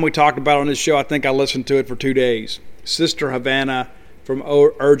last time we talked about it on this show, I think I listened to it for 2 days. Sister Havana from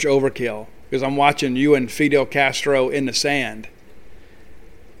Urge Overkill, because I'm watching you and Fidel Castro in the sand.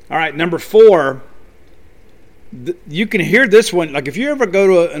 All right, number 4, you can hear this one. Like if you ever go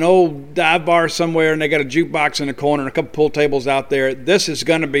to an old dive bar somewhere and they got a jukebox in the corner and a couple pool tables out there, this is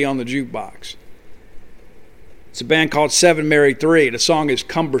going to be on the jukebox. It's a band called 7 Married 3. The song is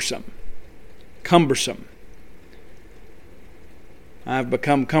Cumbersome. Cumbersome. I've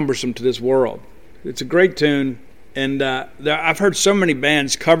become cumbersome to this world. It's a great tune, and I've heard so many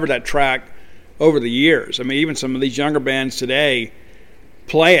bands cover that track over the years. I mean, even some of these younger bands today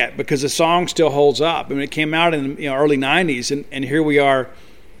play it because the song still holds up. I mean, it came out in the early 90s, and here we are,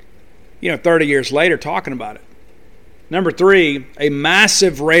 30 years later talking about it. Number 3, a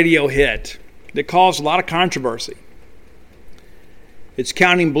massive radio hit that caused a lot of controversy. It's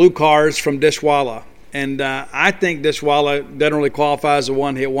Counting Blue Cars from Dishwalla. And I think Dishwalla doesn't really qualify as a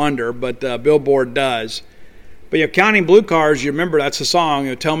one-hit wonder, but Billboard does. But Counting Blue Cars, you remember that's a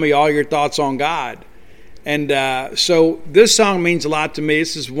song, Tell Me All Your Thoughts on God. And so this song means a lot to me.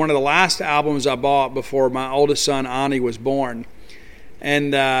 This is one of the last albums I bought before my oldest son, Ani, was born.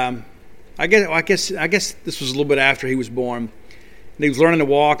 And I guess this was a little bit after he was born. And he was learning to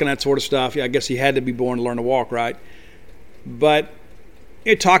walk and that sort of stuff. I guess he had to be born to learn to walk, right? But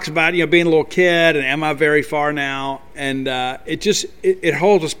it talks about being a little kid and am I very far now, and it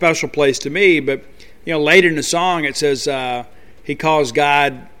holds a special place to me. But later in the song it says he calls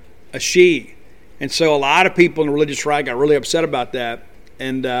God a she, and so a lot of people in the religious right got really upset about that.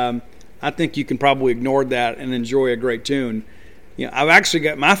 And I think you can probably ignore that and enjoy a great tune. I've actually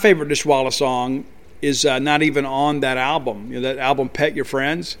got my favorite Dishwalla song is not even on that album. That album Pet Your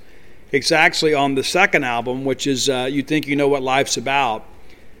Friends. It's actually on the second album, which is You Think You Know What Life's About.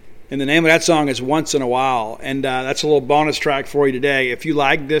 And the name of that song is Once in a While. And that's a little bonus track for you today. If you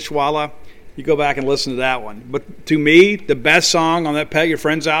like Dishwalla, you go back and listen to that one. But to me, the best song on that Pet Your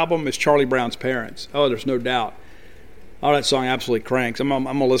Friends album is Charlie Brown's Parents. Oh, there's no doubt. Oh, that song absolutely cranks. I'm going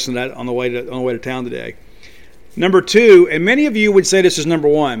to listen to that on the way to town today. Number 2, and many of you would say this is number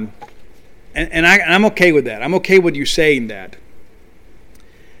 1. And I'm okay with that. I'm okay with you saying that.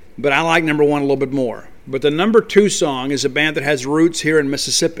 But I like number 1 a little bit more. But the number 2 song is a band that has roots here in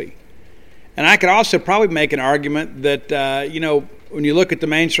Mississippi. And I could also probably make an argument that, when you look at the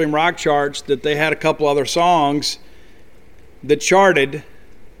mainstream rock charts, that they had a couple other songs that charted.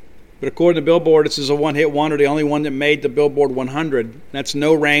 But according to Billboard, this is a one-hit wonder, the only one that made the Billboard 100. That's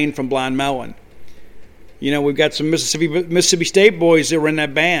No Rain from Blind Melon. We've got some Mississippi State boys that were in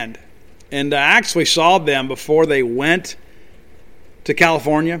that band. And I actually saw them before they went to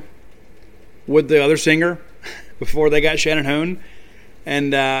California with the other singer before they got Shannon Hoon.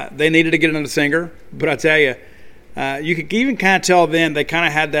 And they needed to get another singer. But I tell you, you could even kind of tell then they kind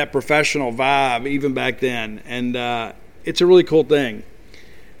of had that professional vibe even back then. And it's a really cool thing.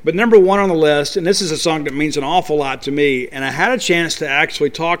 But number 1 on the list, and this is a song that means an awful lot to me, and I had a chance to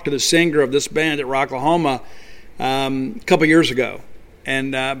actually talk to the singer of this band at Rocklahoma a couple years ago.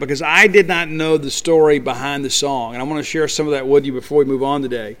 And because I did not know the story behind the song, and I want to share some of that with you before we move on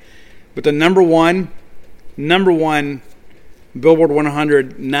today. But the number one Billboard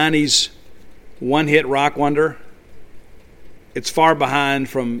 100 90s one-hit rock wonder, it's far behind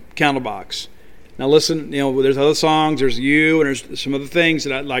from Candlebox. Now listen, there's other songs, there's You, and there's some other things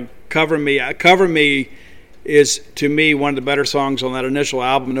that I like. Cover Me is, to me, one of the better songs on that initial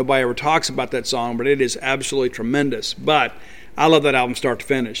album. Nobody ever talks about that song, but it is absolutely tremendous. But I love that album start to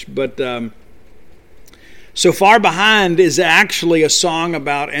finish. But So Far Behind is actually a song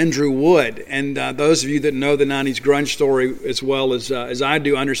about Andrew Wood. And those of you that know the 90s grunge story as well as I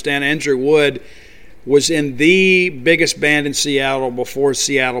do understand Andrew Wood was in the biggest band in Seattle before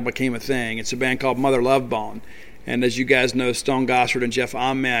Seattle became a thing. It's a band called Mother Love Bone. And as you guys know, Stone Gossard and Jeff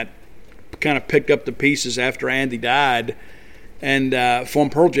Ament kind of picked up the pieces after Andy died and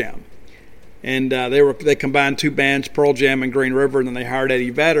formed Pearl Jam. And they combined two bands, Pearl Jam and Green River, and then they hired Eddie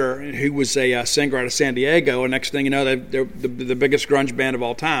Vedder, who was a singer out of San Diego. And next thing you know, they're the biggest grunge band of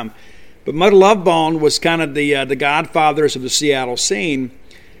all time. But Mother Love Bone was kind of the godfathers of the Seattle scene.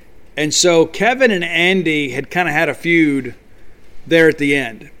 And so Kevin and Andy had kind of had a feud there at the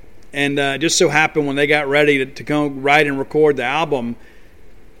end. And it just so happened when they got ready to go write and record the album,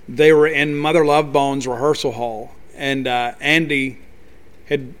 they were in Mother Love Bone's rehearsal hall. And Andy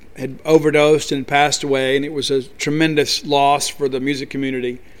had overdosed and passed away, and it was a tremendous loss for the music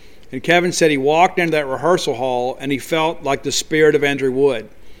community. And Kevin said he walked into that rehearsal hall and he felt like the spirit of Andrew Wood.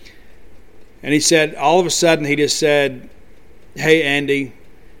 And he said, all of a sudden, he just said, "Hey, Andy,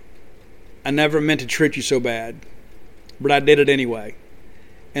 I never meant to treat you so bad, but I did it anyway."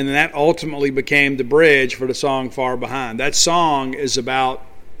 And then that ultimately became the bridge for the song Far Behind. That song is about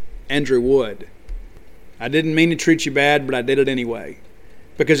Andrew Wood. I didn't mean to treat you bad, but I did it anyway.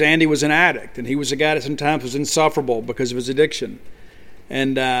 Because Andy was an addict, and he was a guy that sometimes was insufferable because of his addiction.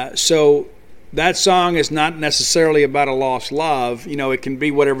 And so that song is not necessarily about a lost love. It can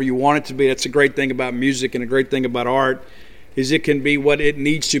be whatever you want it to be. That's a great thing about music and a great thing about art, is it can be what it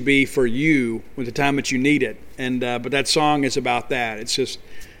needs to be for you with the time that you need it. And but that song is about that. It's just,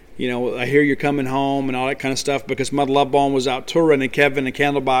 I hear you're coming home and all that kind of stuff, because Mother Love Bone was out touring, and Kevin and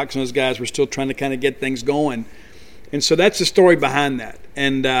Candlebox and those guys were still trying to kind of get things going. And so that's the story behind that.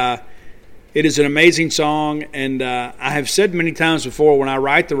 And it is an amazing song. And I have said many times before, when I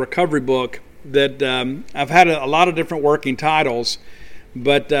write the recovery book, that I've had a lot of different working titles,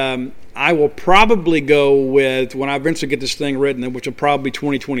 but I will probably go with, when I eventually get this thing written, which will probably be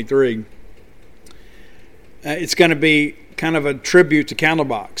 2023, it's going to be kind of a tribute to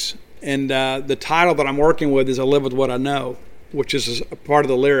Candlebox. And the title that I'm working with is I Live With What I Know, which is a part of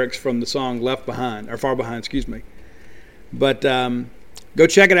the lyrics from the song Left Behind, or Far Behind, excuse me. But go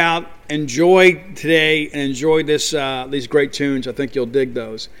check it out. Enjoy today and enjoy these great tunes. I think you'll dig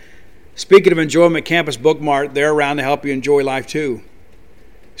those. Speaking of enjoyment, Campus Bookmart, they're around to help you enjoy life too.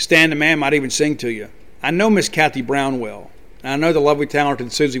 Stan the Man might even sing to you. I know Miss Kathy Brown will. And I know the lovely,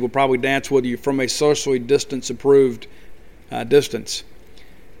 talented Susie will probably dance with you from a socially distance-approved distance.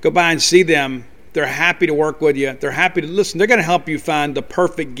 Go by and see them. They're happy to work with you. They're happy to listen. They're going to help you find the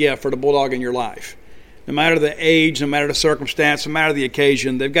perfect gift for the bulldog in your life. No matter the age, no matter the circumstance, no matter the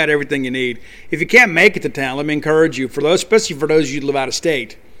occasion, they've got everything you need. If you can't make it to town, let me encourage you, especially for those of you who live out of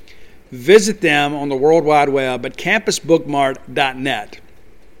state, visit them on the World Wide Web at campusbookmart.net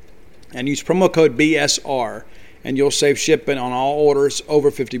and use promo code BSR, and you'll save shipping on all orders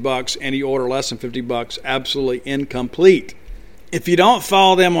over $50. Any order less than $50, absolutely incomplete. If you don't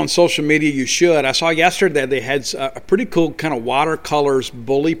follow them on social media, you should. I saw yesterday they had a pretty cool kind of watercolors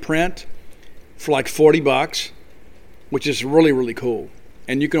bully print for like $40, which is really, really cool.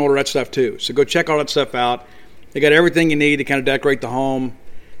 And you can order that stuff too. So go check all that stuff out. They got everything you need to kind of decorate the home.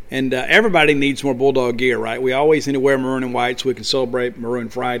 And everybody needs more Bulldog gear, right? We always need to wear maroon and white so we can celebrate Maroon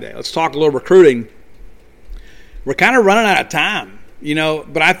Friday. Let's talk a little recruiting. We're kind of running out of time,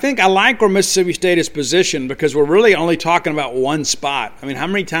 but I think I like where Mississippi State is positioned, because we're really only talking about one spot. I mean, how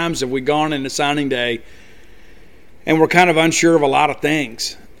many times have we gone into signing day and we're kind of unsure of a lot of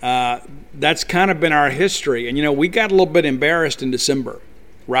things? That's kind of been our history. And, we got a little bit embarrassed in December,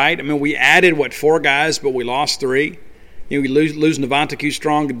 right? I mean, we added, 4 guys, but we lost 3. You lose Navonta Q.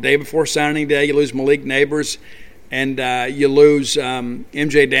 Strong the day before signing day. You lose Malik Neighbors, and you lose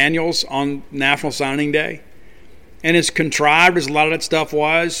MJ Daniels on National Signing Day. And as contrived as a lot of that stuff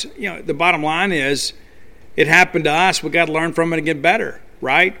was, the bottom line is it happened to us. We got to learn from it and get better,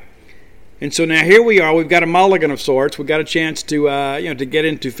 right? And so now here we are. We've got a mulligan of sorts. We've got a chance to to get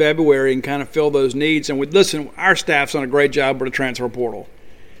into February and kind of fill those needs. And listen, our staff's done a great job with the transfer portal.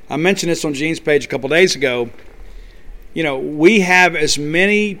 I mentioned this on Gene's page a couple days ago. We have as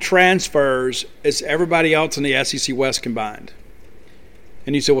many transfers as everybody else in the SEC West combined.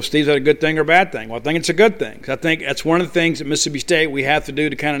 And you say, well, Steve, is that a good thing or a bad thing? Well, I think it's a good thing. I think that's one of the things at Mississippi State we have to do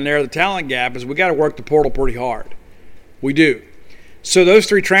to kind of narrow the talent gap is we got to work the portal pretty hard. We do. So those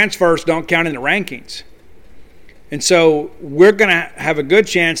 3 transfers don't count in the rankings. And so we're going to have a good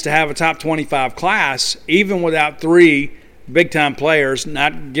chance to have a top 25 class, even without 3 big-time players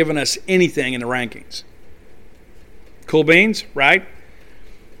not giving us anything in the rankings. Cool beans, right?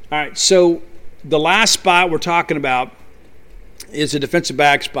 All right, so the last spot we're talking about is a defensive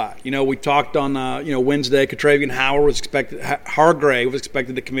back spot. We talked on Wednesday. Catravian Hargrave was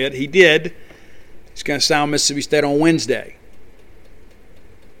expected to commit. He did. He's going to sound Mississippi State on Wednesday.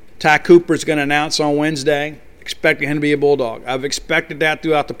 Ty Cooper is going to announce on Wednesday, expecting him to be a Bulldog. I've expected that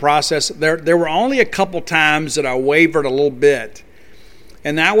throughout the process. There were only a couple times that I wavered a little bit,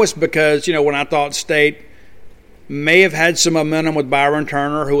 and that was because when I thought State may have had some momentum with Byron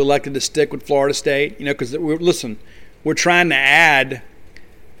Turner, who elected to stick with Florida State. Because we're trying to add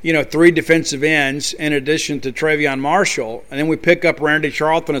 3 defensive ends in addition to Travion Marshall, and then we pick up Randy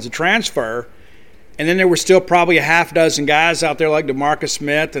Charlton as a transfer. And then there were still probably a half dozen guys out there like DeMarcus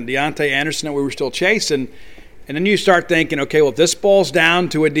Smith and Deontay Anderson that we were still chasing. And then you start thinking, okay, well, if this boils down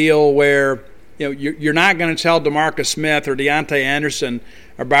to a deal where you're not going to tell DeMarcus Smith or Deontay Anderson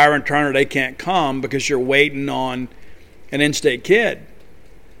or Byron Turner they can't come because you're waiting on an in-state kid.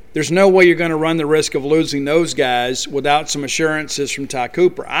 There's no way you're going to run the risk of losing those guys without some assurances from Ty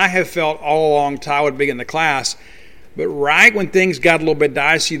Cooper. I have felt all along Ty would be in the class. But right when things got a little bit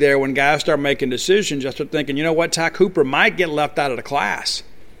dicey there, when guys start making decisions, I start thinking, Ty Cooper might get left out of the class.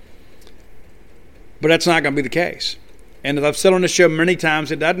 But that's not going to be the case. And as I've said on the show many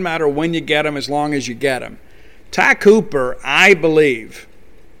times, it doesn't matter when you get him as long as you get him. Ty Cooper, I believe,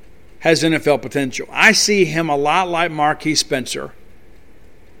 has NFL potential. I see him a lot like Marquise Spencer.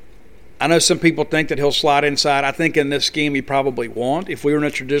 I know some people think that he'll slide inside. I think in this scheme he probably won't. If we were in a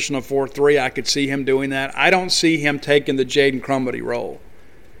traditional 4-3, I could see him doing that. I don't see him taking the Jaden Crumedy role.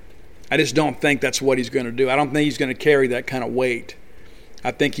 I just don't think that's what he's going to do. I don't think he's going to carry that kind of weight. I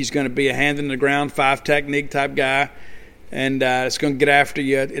think he's going to be a hand in the ground, 5 technique type guy, and it's going to get after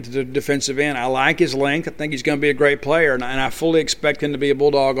you at the defensive end. I like his length. I think he's going to be a great player, and I fully expect him to be a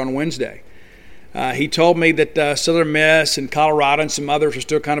Bulldog on Wednesday. He told me that Southern Miss and Colorado and some others are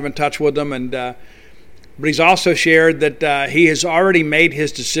still kind of in touch with him, but he's also shared that he has already made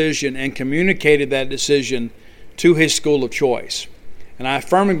his decision and communicated that decision to his school of choice. And I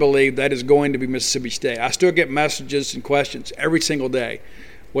firmly believe that is going to be Mississippi State. I still get messages and questions every single day.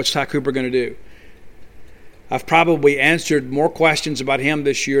 What's Ty Cooper going to do? I've probably answered more questions about him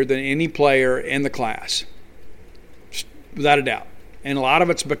this year than any player in the class, without a doubt. And a lot of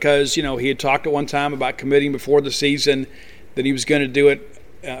it's because, he had talked at one time about committing before the season, that he was going to do it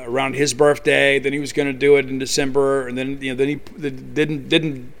around his birthday, then he was going to do it in December, and then he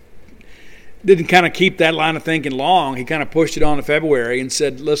didn't kind of keep that line of thinking long. He kind of pushed it on to February and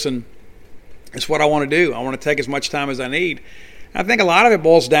said, listen, it's what I want to do. I want to take as much time as I need. I think a lot of it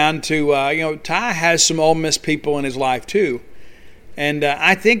boils down to, Ty has some Ole Miss people in his life too, and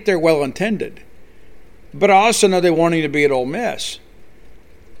I think they're well-intended. But I also know they want him to be at Ole Miss.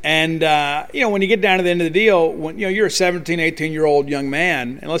 And, when you get down to the end of the deal, when you're a 17, 18-year-old young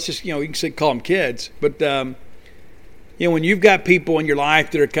man, and let's just, you can call them kids, but, when you've got people in your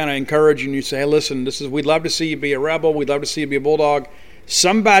life that are kind of encouraging you, say, hey, listen, we'd love to see you be a Rebel, we'd love to see you be a Bulldog,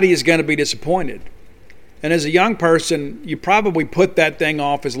 somebody is going to be disappointed. And as a young person, you probably put that thing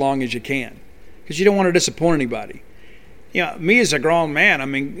off as long as you can because you don't want to disappoint anybody. Me as a grown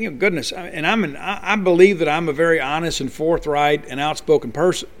man, goodness, and I believe that I'm a very honest and forthright and outspoken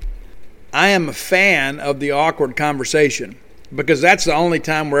person. I am a fan of the awkward conversation because that's the only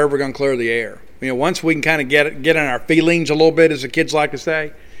time we're ever going to clear the air. Once we can kind of get in our feelings a little bit, as the kids like to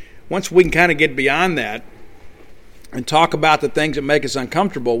say, once we can kind of get beyond that and talk about the things that make us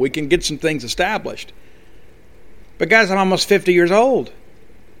uncomfortable, we can get some things established. But guys, I'm almost 50 years old.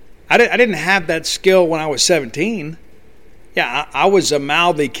 I didn't have that skill when I was 17. Yeah, I was a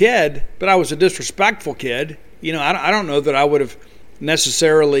mouthy kid, but I was a disrespectful kid. I don't know that I would have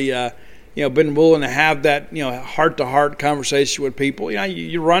necessarily, been willing to have that, heart-to-heart conversation with people.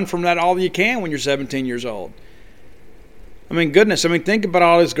 You run from that all you can when you're 17 years old. Goodness, think about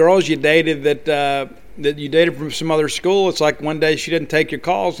all these girls you dated that you dated from some other school. It's like one day she didn't take your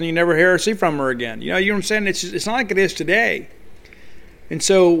calls and you never hear or see from her again. You know what I'm saying? It's not like it is today. And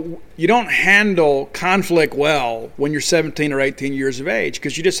so you don't handle conflict well when you're 17 or 18 years of age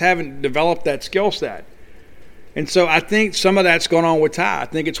because you just haven't developed that skill set. And so I think some of that's going on with Ty. I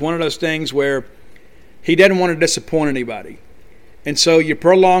think it's one of those things where he doesn't want to disappoint anybody. And so you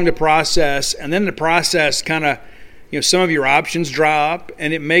prolong the process, and then the process kind of, some of your options dry up,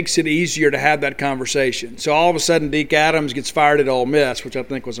 and it makes it easier to have that conversation. So all of a sudden Deke Adams gets fired at Ole Miss, which I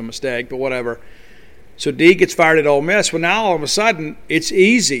think was a mistake, but whatever. So D gets fired at Ole Miss. Well, now all of a sudden it's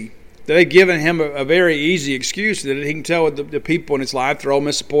easy. They've given him a very easy excuse that he can tell the people in his life, their Ole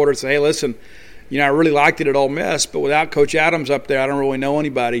Miss supporters, say, hey, listen, I really liked it at Ole Miss, but without Coach Adams up there, I don't really know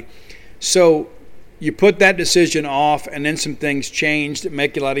anybody. So you put that decision off, and then some things change that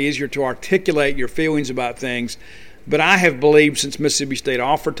make it a lot easier to articulate your feelings about things. But I have believed since Mississippi State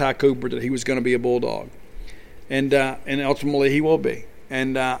offered Ty Cooper that he was going to be a Bulldog. And ultimately he will be.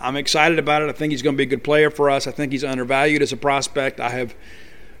 And I'm excited about it. I think he's going to be a good player for us. I think he's undervalued as a prospect. I have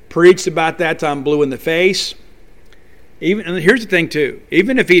preached about that till I'm blue in the face. And here's the thing, too.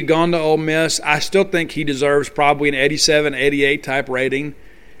 Even if he'd gone to Ole Miss, I still think he deserves probably an 87, 88 type rating.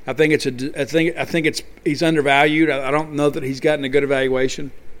 I think he's undervalued. I don't know that he's gotten a good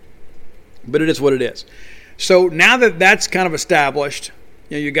evaluation, but it is what it is. So now that that's kind of established,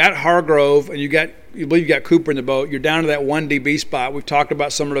 you got Hargrove and you believe you got Cooper in the boat. You're down to that 1 DB spot. We've talked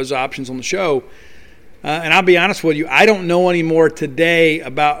about some of those options on the show. And I'll be honest with you, I don't know anymore today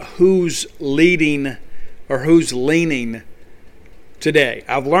about who's leading or who's leaning today.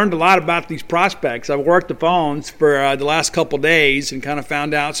 I've learned a lot about these prospects. I've worked the phones for the last couple of days and kind of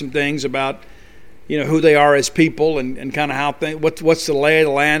found out some things about who they are as people and kind of how what's the lay of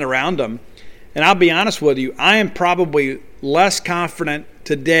the land around them. And I'll be honest with you, I am probably less confident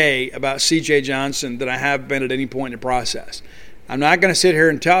today about C.J. Johnson than I have been at any point in the process. I'm not going to sit here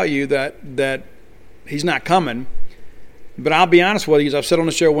and tell you that he's not coming. But I'll be honest with you, as I've said on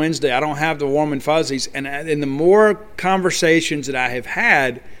the show Wednesday, I don't have the warm and fuzzies. And in the more conversations that I have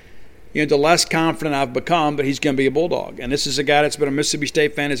had, the less confident I've become that he's going to be a Bulldog. And this is a guy that's been a Mississippi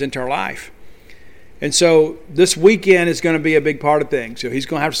State fan his entire life. And so this weekend is going to be a big part of things. So he's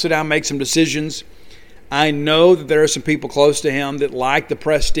going to have to sit down and make some decisions. I know that there are some people close to him that like the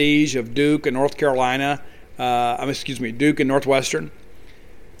prestige of Duke and North Carolina. Duke and Northwestern.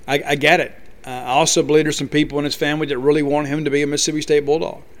 I get it. I also believe there's some people in his family that really want him to be a Mississippi State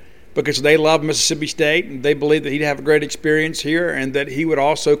Bulldog because they love Mississippi State and they believe that he'd have a great experience here and that he would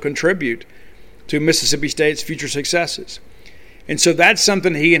also contribute to Mississippi State's future successes. And so that's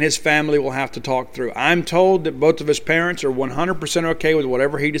something he and his family will have to talk through. I'm told that both of his parents are 100% okay with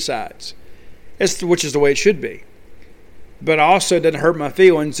whatever he decides, which is the way it should be. But also it doesn't hurt my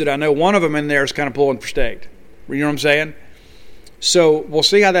feelings that I know one of them in there is kind of pulling for State. You know what I'm saying? So we'll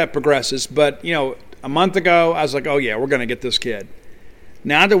see how that progresses. But, a month ago, I was like, oh, yeah, we're going to get this kid.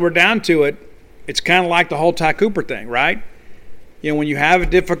 Now that we're down to it, it's kind of like the whole Ty Cooper thing, right? When you have a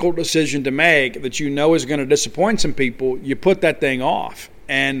difficult decision to make that is going to disappoint some people, you put that thing off.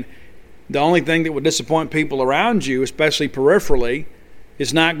 And the only thing that would disappoint people around you, especially peripherally,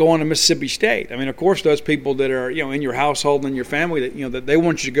 is not going to Mississippi State. I mean, of course, those people that are, in your household and your family that they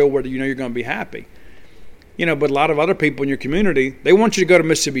want you to go where you're going to be happy. But a lot of other people in your community, they want you to go to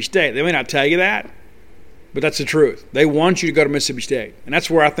Mississippi State. They may not tell you that, but that's the truth. They want you to go to Mississippi State. And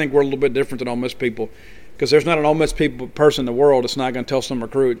that's where I think we're a little bit different than Ole Miss people because there's not an Ole Miss person in the world that's not going to tell some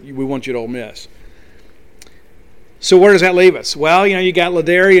recruit, we want you to Ole Miss. So where does that leave us? Well, you got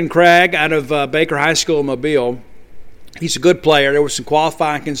Ladarian Craig out of Baker High School in Mobile. He's a good player. There were some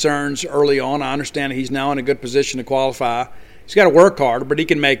qualifying concerns early on. I understand he's now in a good position to qualify. He's got to work hard, but he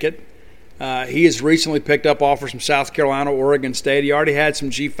can make it. He has recently picked up offers from South Carolina, Oregon State. He already had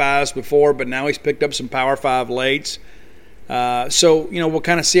some G5s before, but now he's picked up some Power 5 lates. So we'll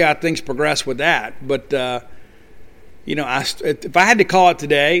kind of see how things progress with that. But, if I had to call it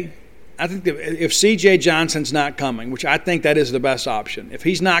today, I think that if C.J. Johnson's not coming, which I think that is the best option, if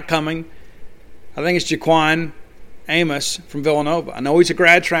he's not coming, I think it's Jaquan Amos from Villanova. I know he's a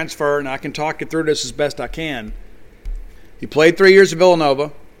grad transfer, and I can talk you through this as best I can. He played 3 years at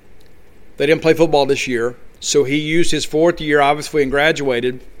Villanova. They didn't play football this year, so he used his 4th year, obviously, and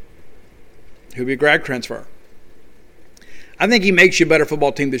graduated. He'll be a grad transfer. I think he makes you a better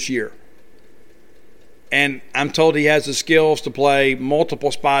football team this year. And I'm told he has the skills to play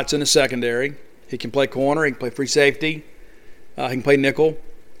multiple spots in the secondary. He can play corner. He can play free safety. He can play nickel.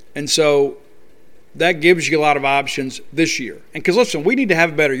 And so that gives you a lot of options this year. And because, listen, we need to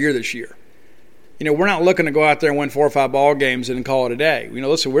have a better year this year. We're not looking to go out there and win 4 or 5 ball games and call it a day.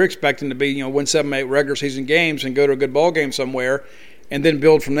 Listen, we're expecting to be, win 7, 8 regular season games and go to a good ball game somewhere and then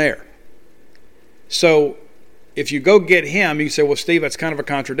build from there. So if you go get him, you say, well, Steve, that's kind of a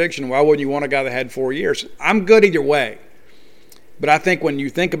contradiction. Why wouldn't you want a guy that had 4 years? I'm good either way. But I think when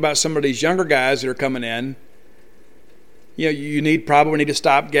you think about some of these younger guys that are coming in, you probably need a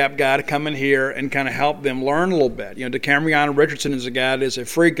stopgap guy to come in here and kind of help them learn a little bit. DeCamerion Richardson is a guy that is a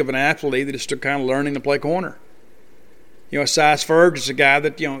freak of an athlete that is still kind of learning to play corner. Sias Ferg is a guy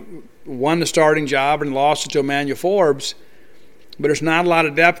that, won the starting job and lost it to Emmanuel Forbes, but there's not a lot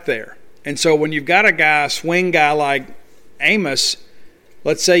of depth there. And so when you've got a swing guy like Amos,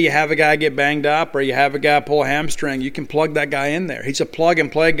 let's say you have a guy get banged up or you have a guy pull a hamstring, you can plug that guy in there. He's a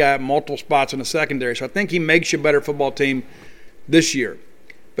plug-and-play guy at multiple spots in the secondary. So I think he makes you a better football team this year.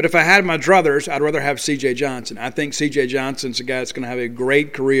 But if I had my druthers, I'd rather have C.J. Johnson. I think C.J. Johnson's a guy that's going to have a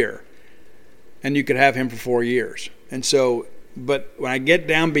great career, and you could have him for 4 years. And so, but when I get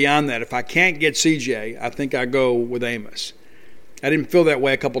down beyond that, if I can't get C.J., I think I go with Amos. I didn't feel that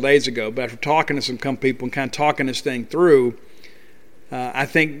way a couple days ago, but after talking to some people and kind of talking this thing through, I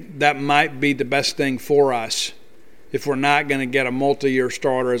think that might be the best thing for us if we're not going to get a multi-year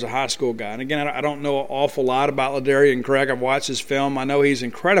starter as a high school guy. And again, I don't know an awful lot about Ladarian Craig. I've watched his film. I know he's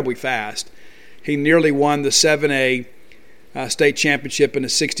incredibly fast. He nearly won the 7A state championship in the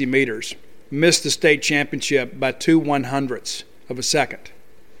 60 meters. Missed the state championship by 2/100ths of a second.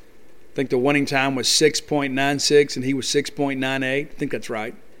 I think the winning time was 6.96 and he was 6.98. I think that's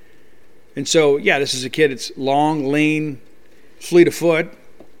right. And so, yeah, this is a kid that's long, lean, fleet of foot.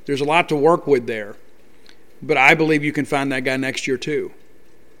 There's a lot to work with there. But I believe you can find that guy next year too.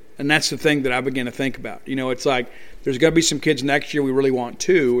 And that's the thing that I begin to think about. You know, it's like there's going to be some kids next year we really want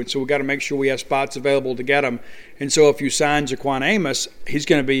too, and so we've got to make sure we have spots available to get them. And so if you sign Jaquan Amos, he's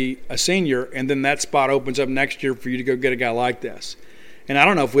going to be a senior, and then that spot opens up next year for you to go get a guy like this. And I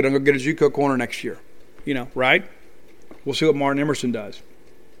don't know if we don't go get a JUCO corner next year, you know, right? We'll see what Martin Emerson does.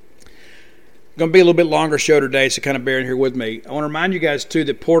 Going to be a little bit longer show today, so kind of bear in here with me. I want to remind you guys too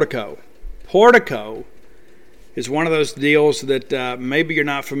that Portico is one of those deals that maybe you're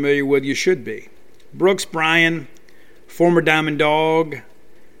not familiar with. You should be. Brooks Bryan, former Diamond Dog,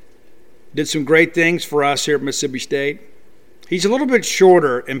 did some great things for us here at Mississippi State. He's a little bit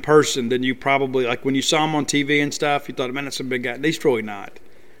shorter in person than you probably, like when you saw him on TV and stuff, you thought, man, that's a big guy. He's really not.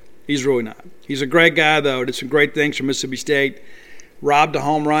 He's really not. He's a great guy, though. Did some great things for Mississippi State. Robbed a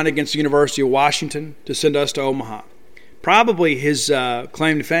home run against the University of Washington to send us to Omaha. Probably his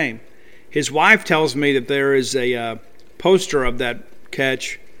claim to fame. His wife tells me that there is a poster of that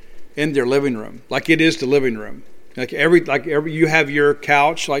catch in their living room, like it is the living room. Like every you have your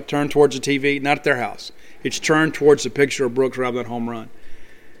couch like turned towards the TV, not at their house. It's turned towards the picture of Brooks robbing that home run.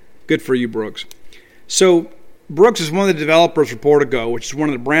 Good for you, Brooks. So Brooks is one of the developers for Portico, which is one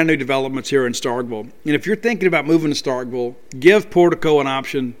of the brand new developments here in Starkville. And if you're thinking about moving to Starkville, give Portico an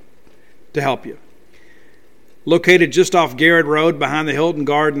option to help you. Located just off Garrett Road behind the Hilton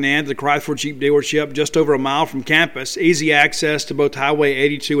Garden and the Chrysler Jeep dealership, just over a mile from campus, easy access to both Highway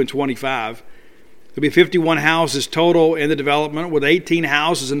 82 and 25. There'll be 51 houses total in the development, with 18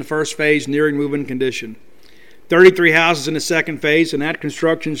 houses in the first phase nearing move-in condition. 33 houses in the second phase, and that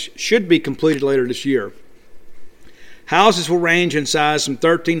construction should be completed later this year. Houses will range in size from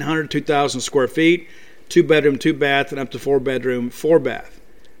 1,300 to 2,000 square feet, 2-bedroom, 2-bath, and up to 4-bedroom, 4-bath.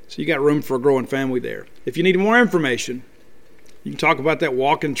 So you got room for a growing family there. If you need more information, you can talk about that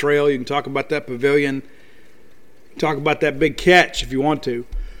walking trail. You can talk about that pavilion. You can talk about that big catch if you want to.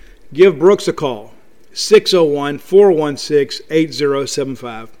 Give Brooks a call,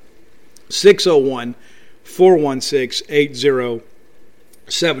 601-416-8075.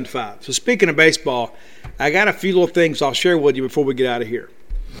 601-416-8075. So speaking of baseball, I got a few little things I'll share with you before we get out of here.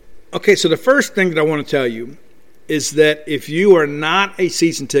 Okay, so the first thing that I want to tell you is that if you are not a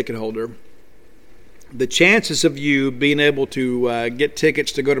season ticket holder, the chances of you being able to get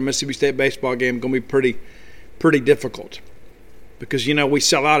tickets to go to Mississippi State baseball game are going to be pretty difficult because, you know, we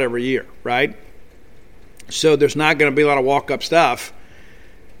sell out every year, right? So there's not going to be a lot of walk-up stuff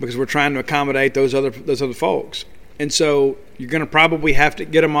because we're trying to accommodate those other folks. And so you're going to probably have to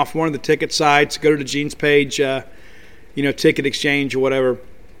get them off one of the ticket sites, go to the Gene's page, Ticket Exchange or whatever,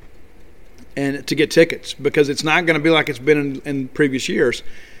 and to get tickets, because it's not going to be like it's been in previous years,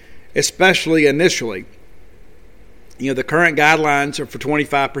 especially initially. You know, the current guidelines are for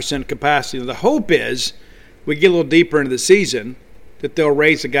 25% capacity. The hope is we get a little deeper into the season that they'll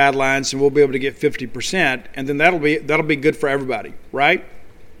raise the guidelines and we'll be able to get 50%, and then that'll be good for everybody, right?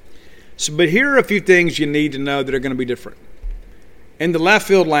 So, but here are a few things you need to know that are going to be different. In the left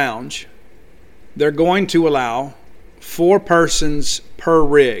field lounge, they're going to allow 4 persons per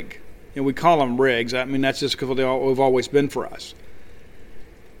rig. And we call them rigs. I mean, that's just because they've always been for us.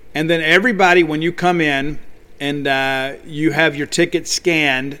 And then everybody, when you come in and you have your ticket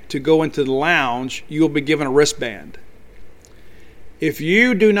scanned to go into the lounge, you will be given a wristband. If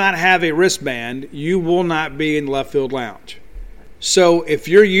you do not have a wristband, you will not be in the left field lounge. So if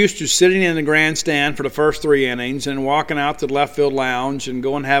you're used to sitting in the grandstand for the first 3 innings and walking out to the left field lounge and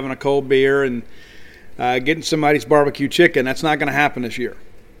going having a cold beer and getting somebody's barbecue chicken, that's not going to happen this year.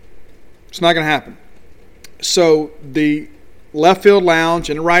 It's not going to happen. So the left field lounge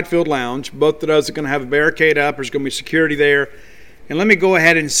and the right field lounge. Both of those are going to have a barricade up. There's going to be security there. And let me go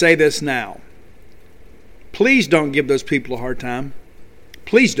ahead and say this now. Please don't give those people a hard time.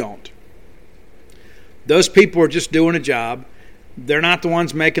 Please don't. Those people are just doing a job. They're not the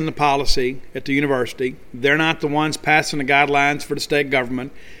ones making the policy at the university. They're not the ones passing the guidelines for the state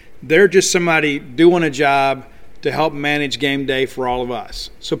government. They're just somebody doing a job to help manage game day for all of us.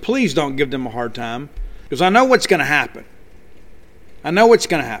 So please don't give them a hard time, because I know what's going to happen. I know what's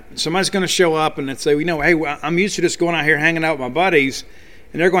going to happen. Somebody's going to show up and say, hey, I'm used to just going out here hanging out with my buddies,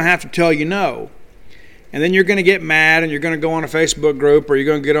 and they're going to have to tell you no. And then you're going to get mad, and you're going to go on a Facebook group, or you're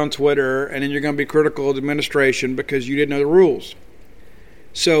going to get on Twitter, and then you're going to be critical of the administration because you didn't know the rules.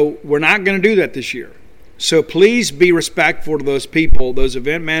 So we're not going to do that this year. So please be respectful to those people, those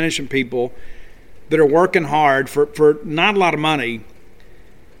event management people that are working hard for not a lot of money,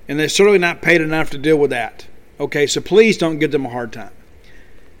 and they're certainly not paid enough to deal with that. Okay, so please don't give them a hard time.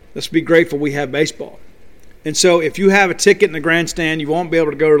 Let's be grateful we have baseball. And so if you have a ticket in the grandstand, you won't be able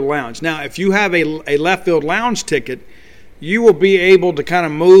to go to the lounge. Now, if you have a left field lounge ticket, you will be able to kind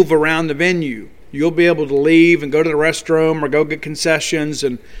of move around the venue. You'll be able to leave and go to the restroom or go get concessions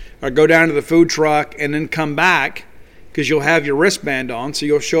or go down to the food truck and then come back, because you'll have your wristband on, so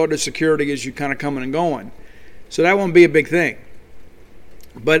you'll show it to security as you kind of coming and going. So that won't be a big thing.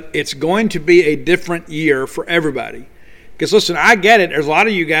 But it's going to be a different year for everybody. Because, listen, I get it. There's a lot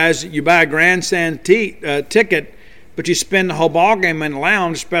of you guys that you buy a grandstand ticket, but you spend the whole ball game in the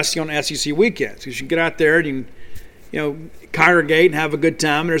lounge, especially on SEC weekends. Because you get out there and you can, congregate and have a good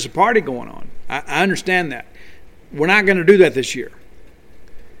time, and there's a party going on. I understand that. We're not going to do that this year.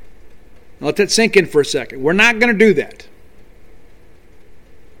 Let that sink in for a second. We're not going to do that.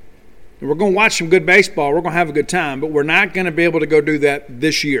 And we're going to watch some good baseball. We're going to have a good time, but we're not going to be able to go do that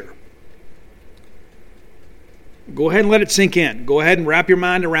this year. Go ahead and let it sink in. Go ahead and wrap your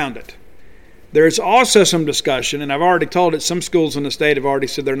mind around it. There's also some discussion, and I've already told it, some schools in the state have already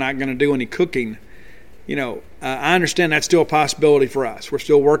said they're not going to do any cooking. I understand that's still a possibility for us. We're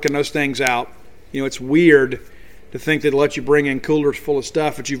still working those things out. It's weird to think they'd let you bring in coolers full of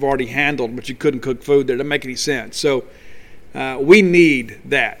stuff that you've already handled, but you couldn't cook food there. It doesn't make any sense. So we need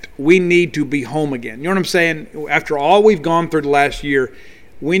that. We need to be home again. You know what I'm saying? After all we've gone through the last year,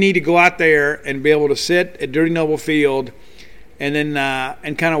 we need to go out there and be able to sit at Dirty Noble Field and then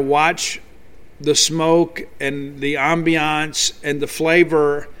and kind of watch the smoke and the ambiance and the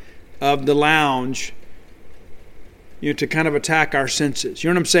flavor of the lounge, to kind of attack our senses. You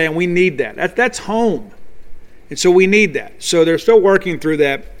know what I'm saying? We need that. That's home. And so we need that. So they're still working through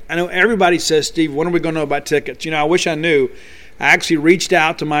that. I know everybody says, Steve, when are we going to know about tickets? I wish I knew. I actually reached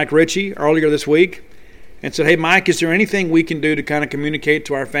out to Mike Ritchie earlier this week and said, hey, Mike, is there anything we can do to kind of communicate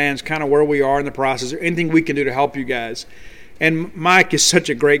to our fans kind of where we are in the process, or anything we can do to help you guys? And Mike is such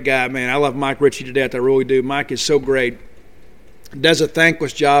a great guy, man. I love Mike Ritchie to death. I really do. Mike is so great. Does a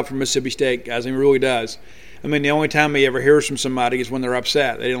thankless job for Mississippi State, guys. He really does. The only time he ever hears from somebody is when they're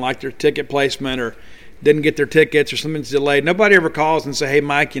upset. They didn't like their ticket placement or didn't get their tickets or something's delayed. Nobody ever calls and say, hey,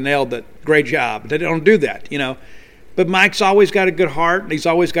 Mike, you nailed it. Great job. They don't do that, But Mike's always got a good heart, and he's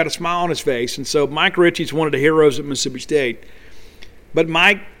always got a smile on his face. And so Mike Ritchie's one of the heroes at Mississippi State. But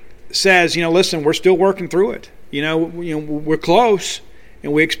Mike says, listen, we're still working through it. We're close,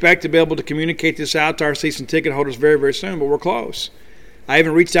 and we expect to be able to communicate this out to our season ticket holders very, very soon, but we're close. I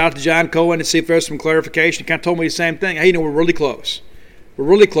even reached out to John Cohen to see if there's some clarification. He kind of told me the same thing. Hey, we're really close. We're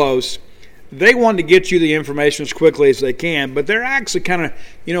really close. They want to get you the information as quickly as they can, but they're actually kind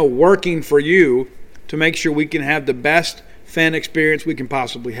of, working for you to make sure we can have the best fan experience we can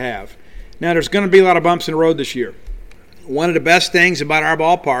possibly have. Now, there's going to be a lot of bumps in the road this year. One of the best things about our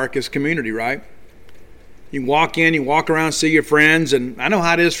ballpark is community, right? You can walk in, you walk around, see your friends, and I know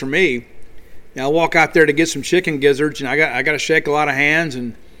how it is for me. I walk out there to get some chicken gizzards, and I got to shake a lot of hands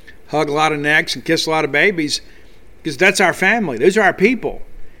and hug a lot of necks and kiss a lot of babies, because that's our family. Those are our people.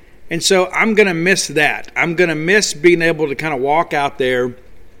 And so I'm going to miss that. I'm going to miss being able to kind of walk out there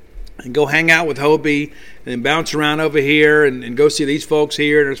and go hang out with Hobie and then bounce around over here and go see these folks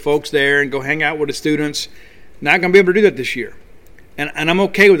here and there's folks there and go hang out with the students. Not going to be able to do that this year. And I'm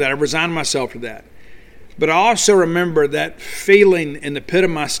okay with that. I've resigned myself to that. But I also remember that feeling in the pit of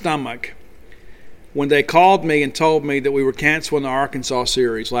my stomach when they called me and told me that we were canceling the Arkansas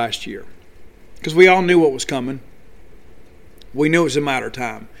series last year. Because we all knew what was coming. We knew it was a matter of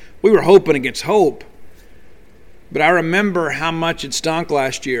time. We were hoping against hope. But I remember how much it stunk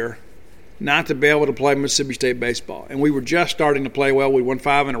last year not to be able to play Mississippi State baseball. And we were just starting to play well. We won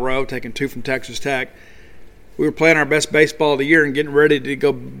 5 in a row, taking 2 from Texas Tech. We were playing our best baseball of the year and getting ready to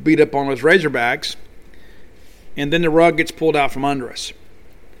go beat up on those Razorbacks. and then the rug gets pulled out from under us.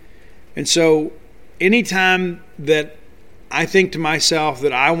 And so anytime that I think to myself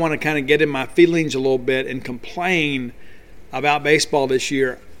that I want to kind of get in my feelings a little bit and complain about baseball this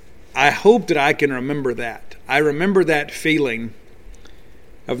year, I hope that I can remember that. I remember that feeling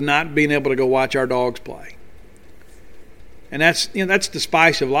of not being able to go watch our dogs play. And that's the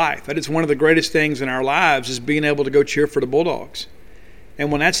spice of life. That is one of the greatest things in our lives, is being able to go cheer for the Bulldogs.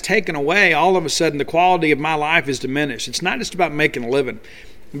 And when that's taken away, all of a sudden the quality of my life is diminished. It's not just about making a living.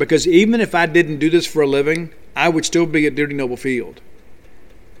 Because even if I didn't do this for a living, I would still be at Dudy Noble Field.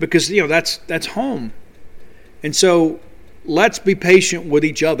 Because, that's home. And so let's be patient with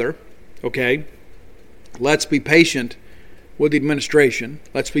each other, okay? Let's be patient with the administration.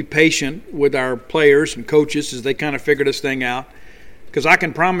 Let's be patient with our players and coaches as they kind of figure this thing out. Because I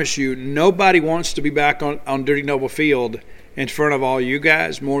can promise you, nobody wants to be back on Dudy Noble Field in front of all you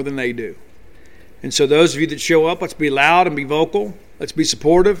guys more than they do. And so those of you that show up, let's be loud and be vocal. Let's be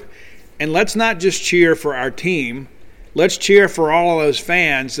supportive. And let's not just cheer for our team. Let's cheer for all of those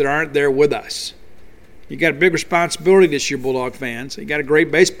fans that aren't there with us. You got a big responsibility this year, Bulldog fans. You got a great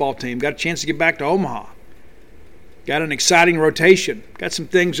baseball team. Got a chance to get back to Omaha. Got an exciting rotation. Got some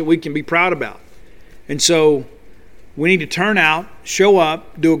things that we can be proud about. And so we need to turn out, show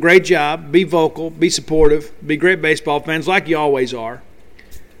up, do a great job, be vocal, be supportive, be great baseball fans like you always are.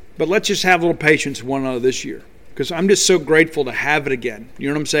 But let's just have a little patience with one another this year, because I'm just so grateful to have it again. You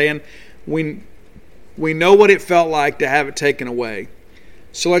know what I'm saying? We know what it felt like to have it taken away.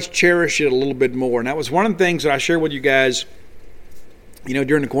 So let's cherish it a little bit more. And that was one of the things that I shared with you guys,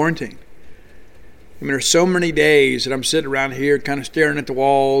 during the quarantine. I mean, there's so many days that I'm sitting around here kind of staring at the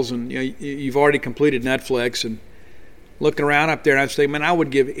walls, and you've already completed Netflix, and looking around up there, and I'd say, man, I would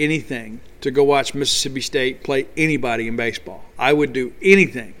give anything to go watch Mississippi State play anybody in baseball. I would do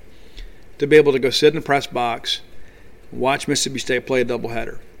anything to be able to go sit in the press box and watch Mississippi State play a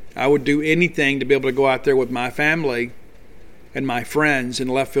doubleheader. I would do anything to be able to go out there with my family and my friends in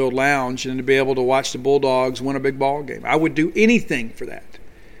the left field lounge and to be able to watch the Bulldogs win a big ball game. I would do anything for that.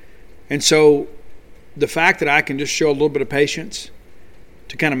 And so the fact that I can just show a little bit of patience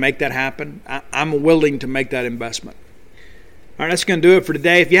to kind of make that happen, I'm willing to make that investment. All right, that's going to do it for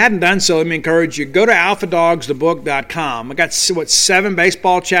today. If you hadn't done so, let me encourage you, go to alphadogsthebook.com. I got, 7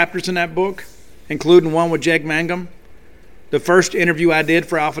 baseball chapters in that book, including one with Jake Mangum. The first interview I did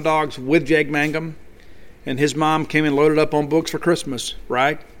for Alpha Dogs with Jake Mangum, and his mom came and loaded up on books for Christmas,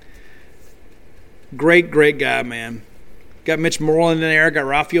 right? Great, great guy, man. Got Mitch Moreland in there, got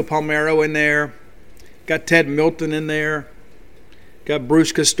Rafael Palmeiro in there, got Ted Milton in there. Got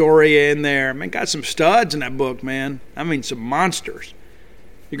Bruce Castoria in there. Man, got some studs in that book, man. I mean, some monsters.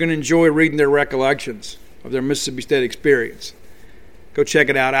 You're going to enjoy reading their recollections of their Mississippi State experience. Go check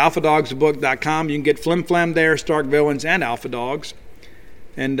it out, alphadogsthebook.com. You can get Flim Flam there, Stark Villains, and Alpha Dogs.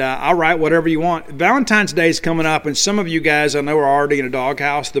 And I'll write whatever you want. Valentine's Day is coming up, and some of you guys I know are already in a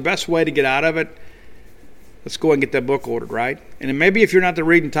doghouse. The best way to get out of it, let's go ahead and get that book ordered, right? And then maybe if you're not the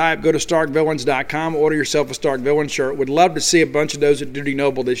reading type, go to starkvillains.com, order yourself a Stark Villains shirt. Would love to see a bunch of those at Dudy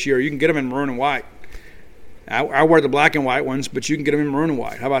Noble this year. You can get them in maroon and white. I wear the black and white ones, but you can get them in maroon and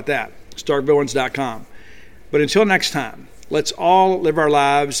white. How about that? starkvillains.com. But until next time, let's all live our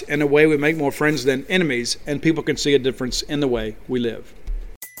lives in a way we make more friends than enemies, and people can see a difference in the way we live.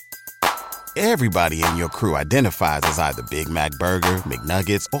 Everybody in your crew identifies as either Big Mac Burger,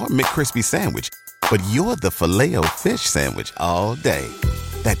 McNuggets, or McCrispy Sandwich. But you're the Filet-O-Fish Sandwich all day.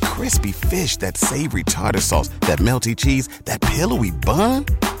 That crispy fish, that savory tartar sauce, that melty cheese, that pillowy bun.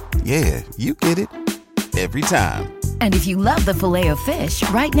 Yeah, you get it. Every time. And if you love the Filet-O-Fish,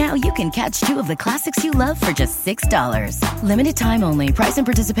 right now you can catch 2 of the classics you love for just $6. Limited time only. Price and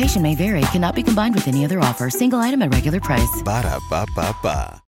participation may vary. Cannot be combined with any other offer. Single item at regular price. Ba-da-ba-ba-ba.